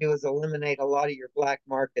going to do is eliminate a lot of your black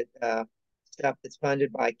market stuff that's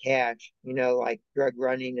funded by cash, like drug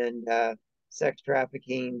running and sex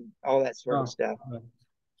trafficking, all that sort of Oh, stuff.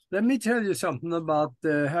 let me tell you something about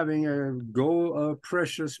having a gold,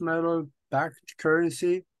 precious metal backed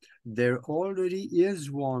currency. There already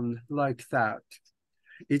is one like that.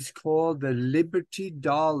 It's called the Liberty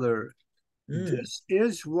Dollar. Mm, This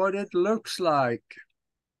is what it looks like.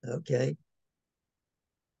 okay.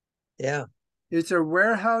 Yeah. It's a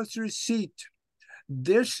warehouse receipt.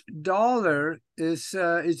 This dollar is,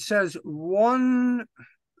 it says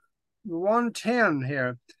 110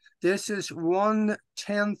 here. This is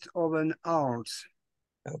 1/10 of an ounce.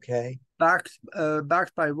 Okay. Backed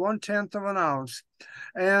by 1/10 of an ounce.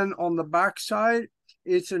 And on the back side,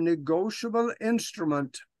 it's a negotiable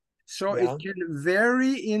instrument. So it Yeah. can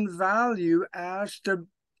vary in value as the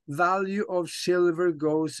value of silver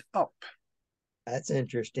goes up. That's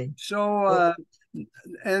interesting. So, Well,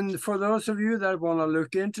 and for those of you that want to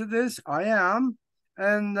look into this, I am.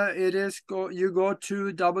 And it is you go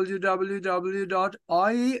to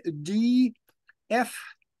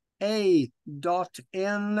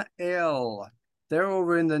www.idfa.nl. They're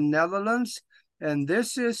over in the Netherlands, and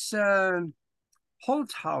this is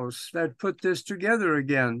Holthouse that put this together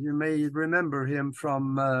again. You may remember him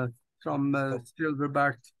from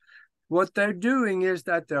Silverback. What they're doing is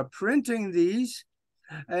that they're printing these,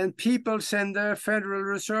 and people send their Federal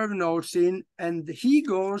Reserve notes in, and he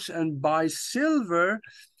goes and buys silver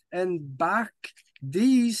and back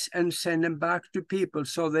these and send them back to people.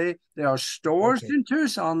 So there are stores okay. in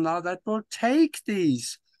Tucson now that will take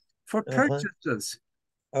these for Uh-huh. purchases.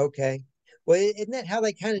 Okay. Well, isn't that how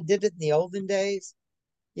they kind of did it in the olden days?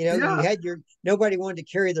 You Yeah, had nobody wanted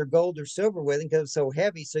to carry their gold or silver with them because it was so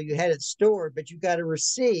heavy. So you had it stored, but you got a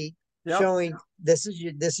receipt yeah. showing this is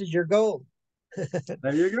your gold.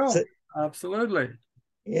 There you So go. Absolutely.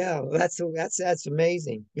 yeah, that's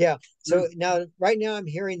amazing. Yeah. Mm. So now, right now, I'm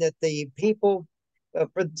hearing that the people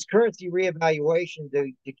for this currency reevaluation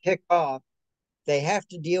to kick off, they have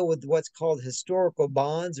to deal with what's called historical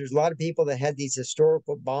bonds. There's a lot of people that had these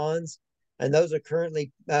historical bonds, and those are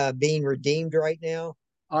currently being redeemed right now.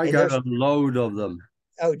 I And got there's a load of them.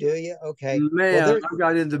 Oh, do you? Okay. Well, Man, I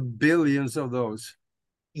got into billions of those.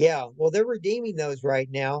 they're redeeming those right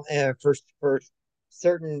now for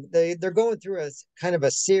certain. They're going through a kind of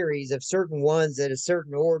a series of certain ones at a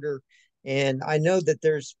certain order, and I know that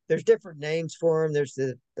there's different names for them. There's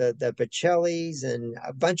the Pacellis and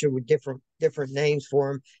a bunch of different names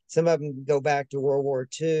for them. Some of them go back to World War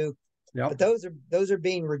II, but Yep. those are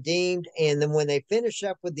being redeemed, and then when they finish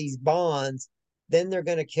up with these bonds, then they're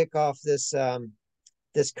going to kick off this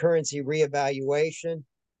currency reevaluation.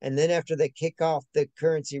 And then after they kick off the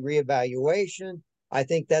currency reevaluation, I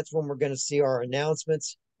think that's when we're going to see our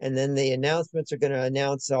announcements. And then the announcements are going to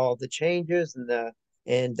announce all the changes, and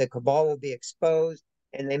the cabal will be exposed.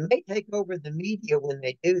 And they may take over the media when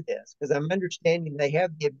they do this, because I'm understanding they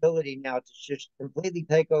have the ability now to just completely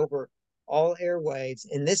take over all airwaves.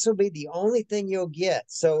 And this will be the only thing you'll get.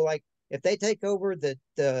 So, like, if they take over the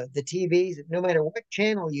TVs, no matter what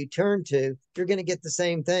channel you turn to, you're going to get the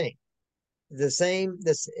same thing. You'll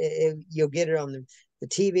get it on the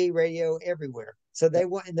TV, radio, everywhere. So Yep.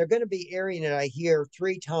 and they're going to be airing it, I hear,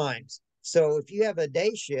 3 times. So if you have a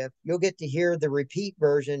day shift, you'll get to hear the repeat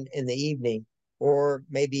version in the evening, or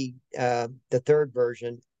maybe the third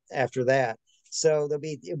version after that. So it'll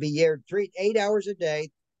be aired 8 hours a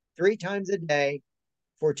day, 3 times a day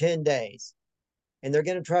for 10 days, and they're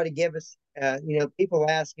going to try to give us, people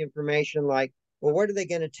ask information like, well, what are they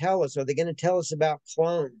going to tell us? Are they going to tell us about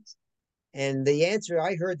clones? And the answer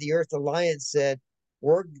I heard the Earth Alliance said,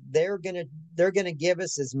 they're going to give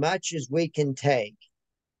us as much as we can take.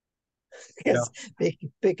 Yeah.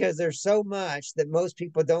 because there's so much that most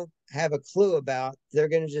people don't have a clue about. They're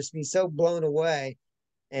going to just be so blown away,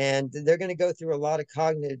 and they're going to go through a lot of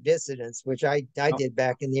cognitive dissonance, which I Yep. did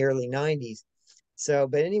back in the early 90s. So,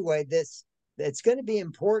 but anyway, it's going to be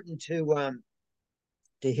important to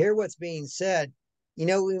hear what's being said.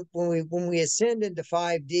 When we ascend into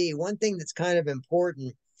 5D, one thing that's kind of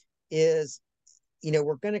important is,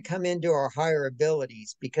 we're going to come into our higher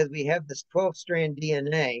abilities because we have this 12-strand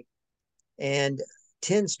DNA, and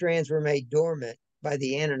 10 strands were made dormant by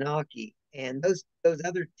the Anunnaki. And those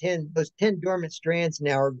 10 dormant strands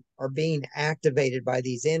now are being activated by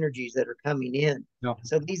these energies that are coming in. Yeah.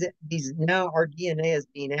 So these now our DNA is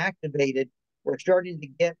being activated. We're starting to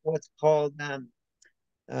get what's called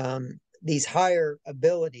these higher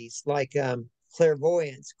abilities like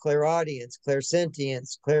clairvoyance, clairaudience,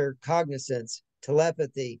 clairsentience, claircognizance,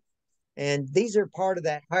 telepathy. And these are part of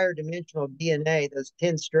that higher dimensional DNA, those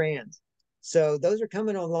 10 strands. So those are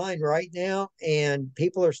coming online right now. And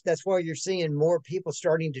that's why you're seeing more people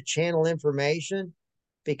starting to channel information,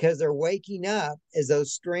 because they're waking up as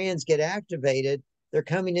those strands get activated. They're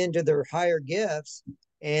coming into their higher gifts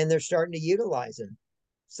and they're starting to utilize them.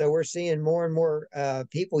 So we're seeing more and more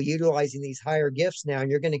people utilizing these higher gifts now, and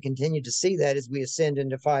you're going to continue to see that as we ascend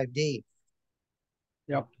into 5D.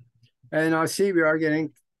 Yep. And I see we are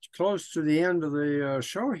getting close to the end of the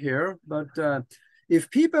show here, but if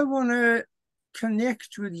people want to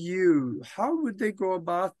connect with you, how would they go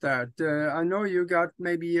about that? I know you got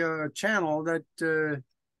maybe a channel that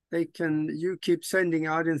you keep sending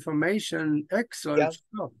out information. Excellent Yep.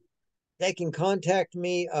 stuff. They can contact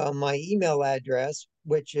me on my email address,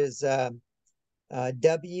 which is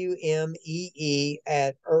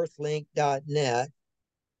wmee@earthlink.net,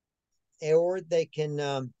 or they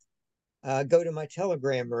can go to my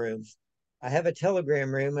Telegram room. I have a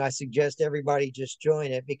Telegram room, and I suggest everybody just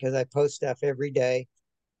join it because I post stuff every day.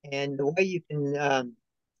 And the way you can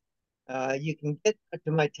get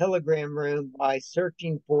to my Telegram room by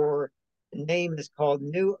searching for, the name is called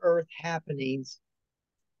New Earth Happenings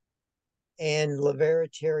and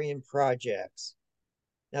Libertarian Projects.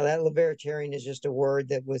 Now, that libertarian is just a word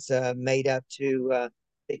that was made up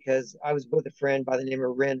because I was with a friend by the name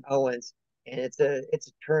of Ren Owens, and it's a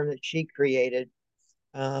term that she created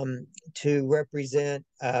to represent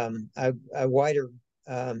a wider.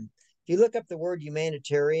 If you look up the word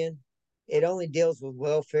humanitarian, it only deals with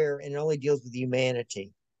welfare and it only deals with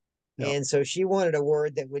humanity. Yeah. And so she wanted a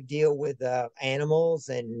word that would deal with animals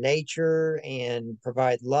and nature and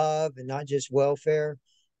provide love and not just welfare.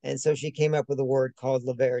 And so she came up with a word called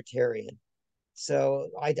libertarian. So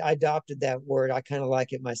I adopted that word. I kind of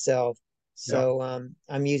like it myself. So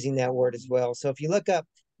I'm using that word as well. So if you look up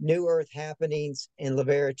New Earth Happenings and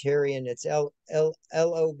Libertarian, it's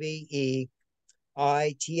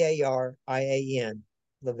LOVEITARIAN,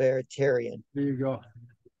 Libertarian. There you go.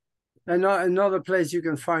 And another place you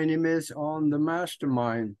can find him is on the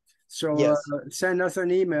Mastermind. So yes. Send us an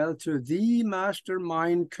email to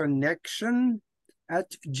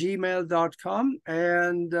themastermindconnection@gmail.com,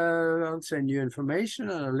 and I'll send you information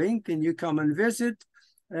and a link, and you come and visit.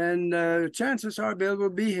 And chances are Bill will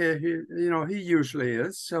be here. He usually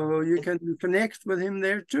is. So you can connect with him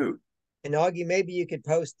there too. And Augie, maybe you could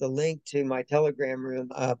post the link to my Telegram room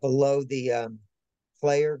below the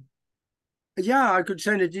player. Yeah, I could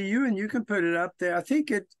send it to you and you can put it up there. I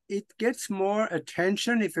think it gets more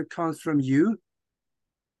attention if it comes from you.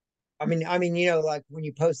 I mean, like when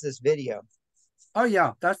you post this video. Oh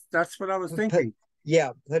yeah, that's what I was thinking.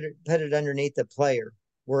 Put it underneath the player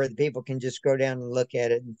where the people can just go down and look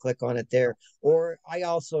at it and click on it there. Or I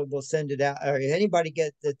also will send it out. Or if anybody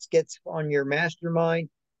gets on your mastermind,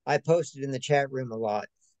 I post it in the chat room a lot,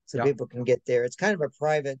 so people can get there. It's kind of a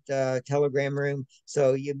private Telegram room,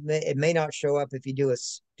 so it may not show up if you do a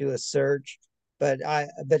search. But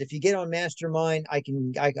if you get on Mastermind,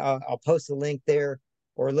 I'll post a link there,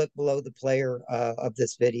 or look below the player of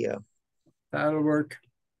this video. That'll work.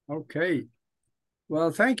 Okay.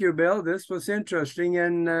 Well, thank you, Bill. This was interesting,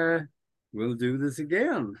 and we'll do this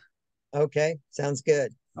again. Okay, sounds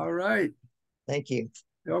good. All right. Thank you.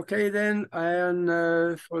 Okay, then, and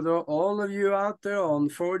for all of you out there on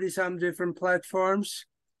 40-some different platforms,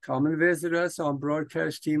 come and visit us on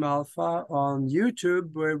Broadcast Team Alpha on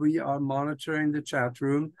YouTube, where we are monitoring the chat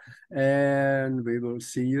room, and we will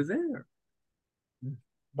see you there.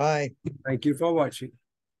 Bye. Thank you for watching.